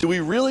 Do we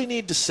really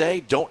need to say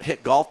don't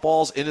hit golf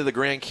balls into the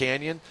Grand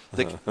Canyon?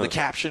 The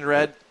caption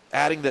read,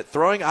 adding that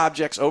throwing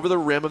objects over the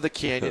rim of the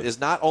canyon is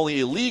not only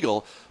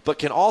illegal, but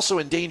can also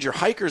endanger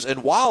hikers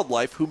and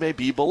wildlife who may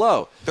be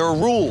below. There are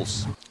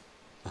rules.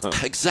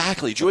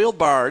 Exactly. Joel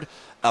Bard,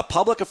 a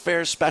public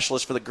affairs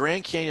specialist for the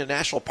Grand Canyon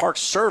National Park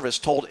Service,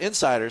 told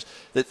insiders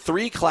that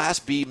 3 Class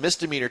B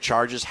misdemeanor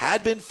charges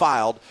had been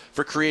filed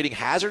for creating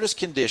hazardous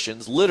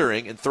conditions,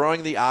 littering, and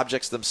throwing the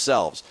objects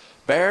themselves.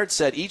 Baird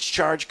said each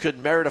charge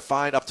could merit a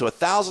fine up to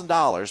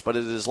 $1,000, but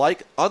it is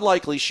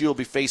unlikely she will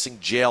be facing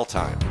jail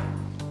time.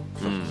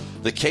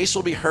 The case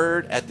will be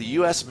heard at the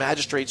U.S.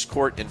 Magistrates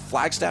Court in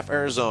Flagstaff,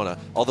 Arizona,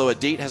 although a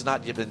date has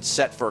not yet been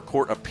set for a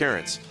court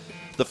appearance.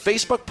 The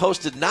Facebook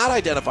post did not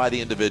identify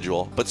the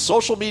individual, but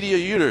social media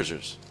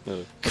users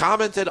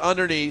commented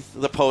underneath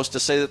the post to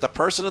say that the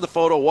person in the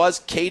photo was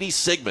Katie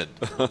Sigmund,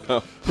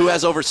 who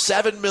has over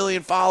 7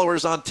 million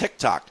followers on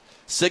TikTok.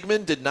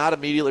 Sigmund did not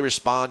immediately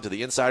respond to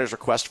the insider's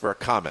request for a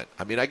comment.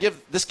 I mean,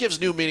 this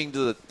gives new meaning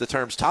to the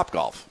terms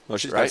Topgolf. Well,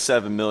 she's right? got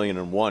 7 million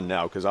and one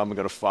now because I'm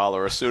going to follow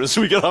her as soon as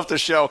we get off the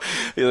show.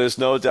 There's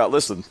no doubt.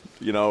 Listen,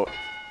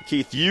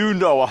 Keith,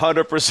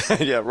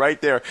 100%, yeah, right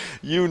there,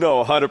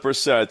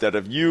 100% that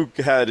if you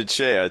had a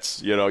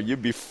chance,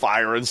 you'd be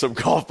firing some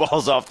golf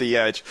balls off the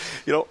edge.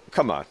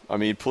 Come on. I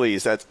mean,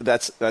 please,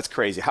 that's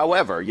crazy.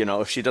 However,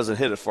 if she doesn't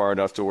hit it far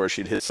enough to where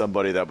she'd hit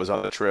somebody that was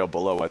on the trail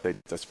below, I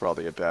think that's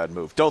probably a bad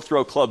move. Don't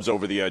throw clubs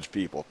over the edge,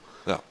 people.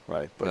 No.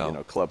 Right,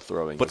 but, club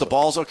throwing. But the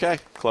ball's okay?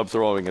 Club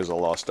throwing is a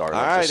lost art. All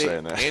I'm right, just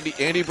saying that.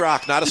 Andy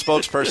Brock, not a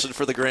spokesperson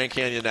for the Grand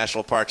Canyon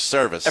National Park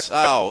Service.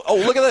 Oh,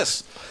 look at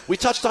this. We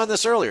touched on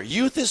this earlier.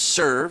 Youth is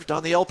served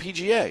on the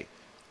LPGA.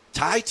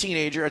 Thai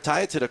teenager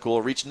Atthaya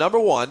Thitikul reached number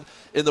 1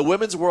 in the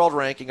women's world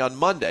ranking on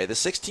Monday, the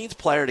 16th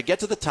player to get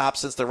to the top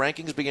since the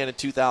rankings began in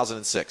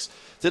 2006.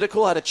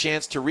 Thitikul had a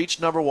chance to reach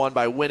number 1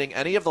 by winning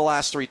any of the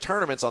last 3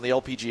 tournaments on the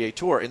LPGA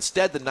Tour.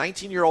 Instead, the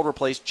 19-year-old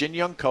replaced Jin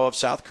Young Ko of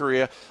South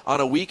Korea on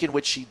a week in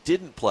which she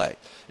didn't play.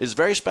 It is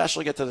very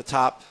special to get to the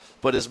top,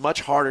 but is much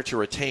harder to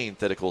retain,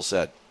 Thitikul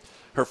said.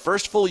 Her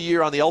first full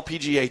year on the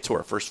LPGA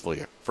Tour, first full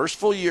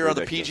year on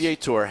the PGA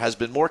Tour has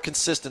been more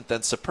consistent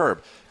than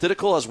superb.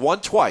 Thitikul has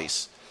won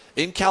twice.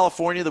 In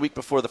California the week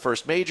before the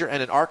first major,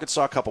 and in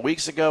Arkansas a couple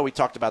weeks ago, we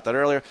talked about that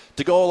earlier,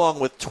 to go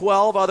along with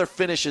 12 other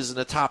finishes in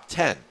the top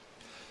 10.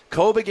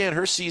 Ko began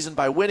her season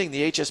by winning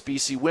the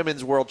HSBC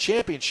Women's World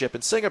Championship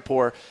in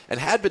Singapore and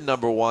had been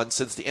number 1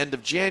 since the end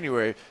of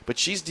January, but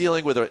she's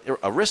dealing with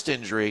a wrist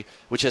injury,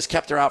 which has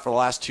kept her out for the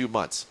last 2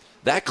 months.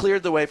 That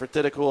cleared the way for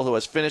Thitikul, who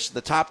has finished in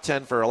the top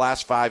 10 for her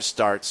last 5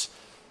 starts.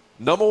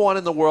 Number 1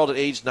 in the world at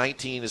age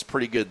 19 is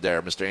pretty good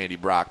there, Mr. Andy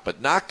Brock,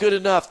 but not good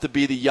enough to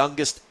be the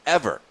youngest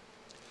ever.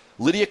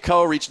 Lydia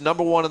Ko reached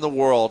number 1 in the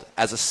world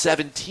as a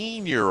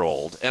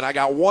 17-year-old, and I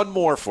got one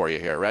more for you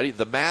here. Ready?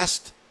 The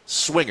Masked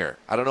Swinger.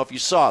 I don't know if you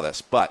saw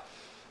this, but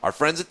our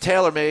friends at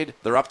TaylorMade,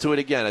 they're up to it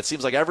again. It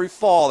seems like every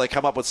fall they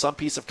come up with some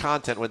piece of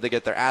content when they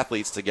get their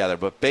athletes together.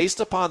 But based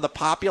upon the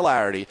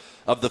popularity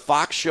of the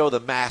Fox show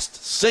The Masked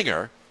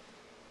Singer,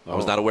 I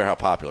was not aware how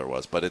popular it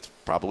was, but it's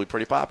probably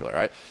pretty popular,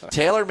 right?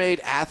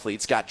 TaylorMade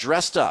athletes got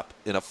dressed up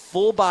in a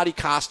full-body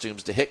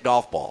costumes to hit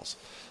golf balls.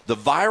 The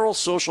viral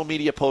social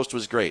media post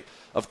was great.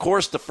 Of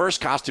course, the first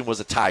costume was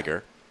a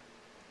tiger,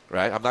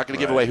 right? I'm not going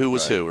to give away who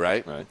was who,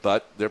 right?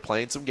 But they're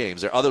playing some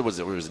games. There was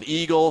an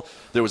eagle,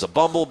 there was a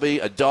bumblebee,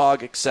 a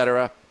dog,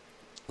 etc.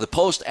 The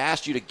post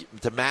asked you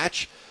to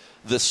match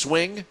the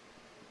swing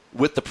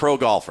with the pro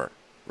golfer,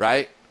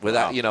 right?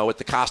 Without with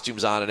the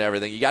costumes on and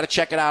everything. You got to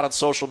check it out on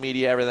social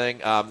media, everything.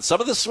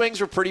 Some of the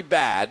swings were pretty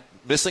bad,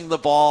 missing the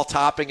ball,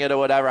 topping it or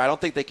whatever. I don't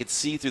think they could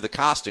see through the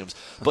costumes.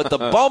 But the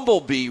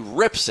bumblebee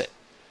rips it.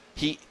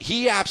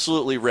 He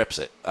absolutely rips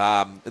it.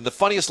 And the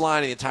funniest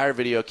line in the entire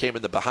video came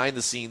in the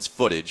behind-the-scenes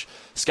footage.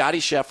 Scotty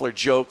Scheffler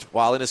joked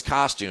while in his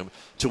costume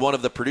to one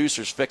of the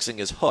producers fixing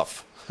his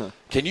hoof.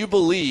 Can you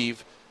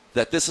believe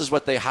that this is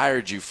what they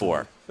hired you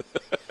for?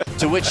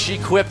 To which she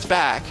quipped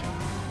back,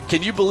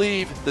 can you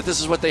believe that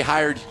this is what they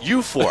hired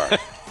you for?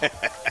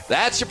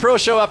 That's your Pro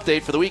Show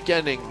update for the week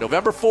ending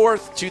November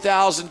 4th,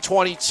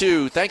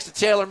 2022. Thanks to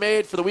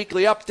TaylorMade for the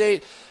weekly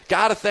update.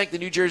 Got to thank the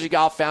New Jersey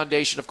Golf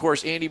Foundation, of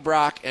course, Andy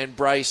Brock and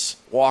Bryce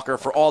Walker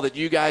for all that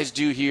you guys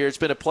do here. It's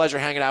been a pleasure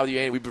hanging out with you,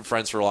 Andy. We've been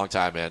friends for a long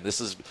time, man. This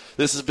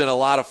has been a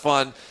lot of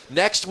fun.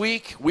 Next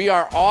week, we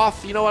are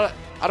off, you know what,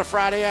 on a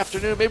Friday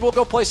afternoon. Maybe we'll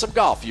go play some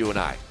golf, you and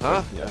I,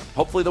 huh? Yeah.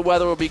 Hopefully the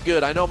weather will be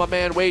good. I know my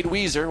man Wade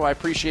Weezer, who I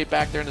appreciate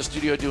back there in the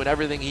studio doing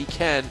everything he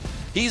can.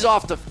 He's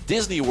off to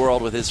Disney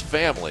World with his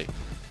family.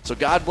 So So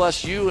God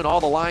bless you and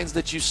all the lines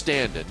that you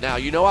stand in. Now,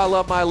 you know I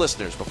love my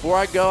listeners. Before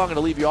I go, I'm going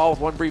to leave you all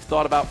with one brief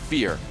thought about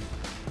fear.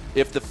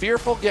 If the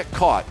fearful get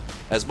caught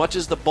as much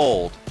as the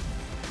bold,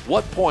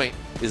 what point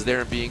is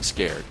there in being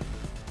scared?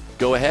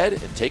 Go ahead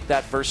and take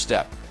that first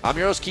step. I'm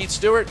your host, Keith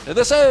Stewart, and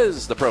this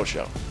is The Pro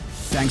Show.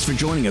 Thanks for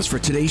joining us for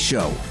today's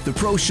show. The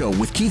Pro Show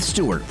with Keith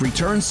Stewart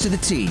returns to the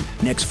tee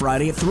next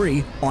Friday at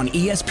 3 on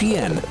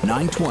ESPN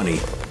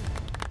 920.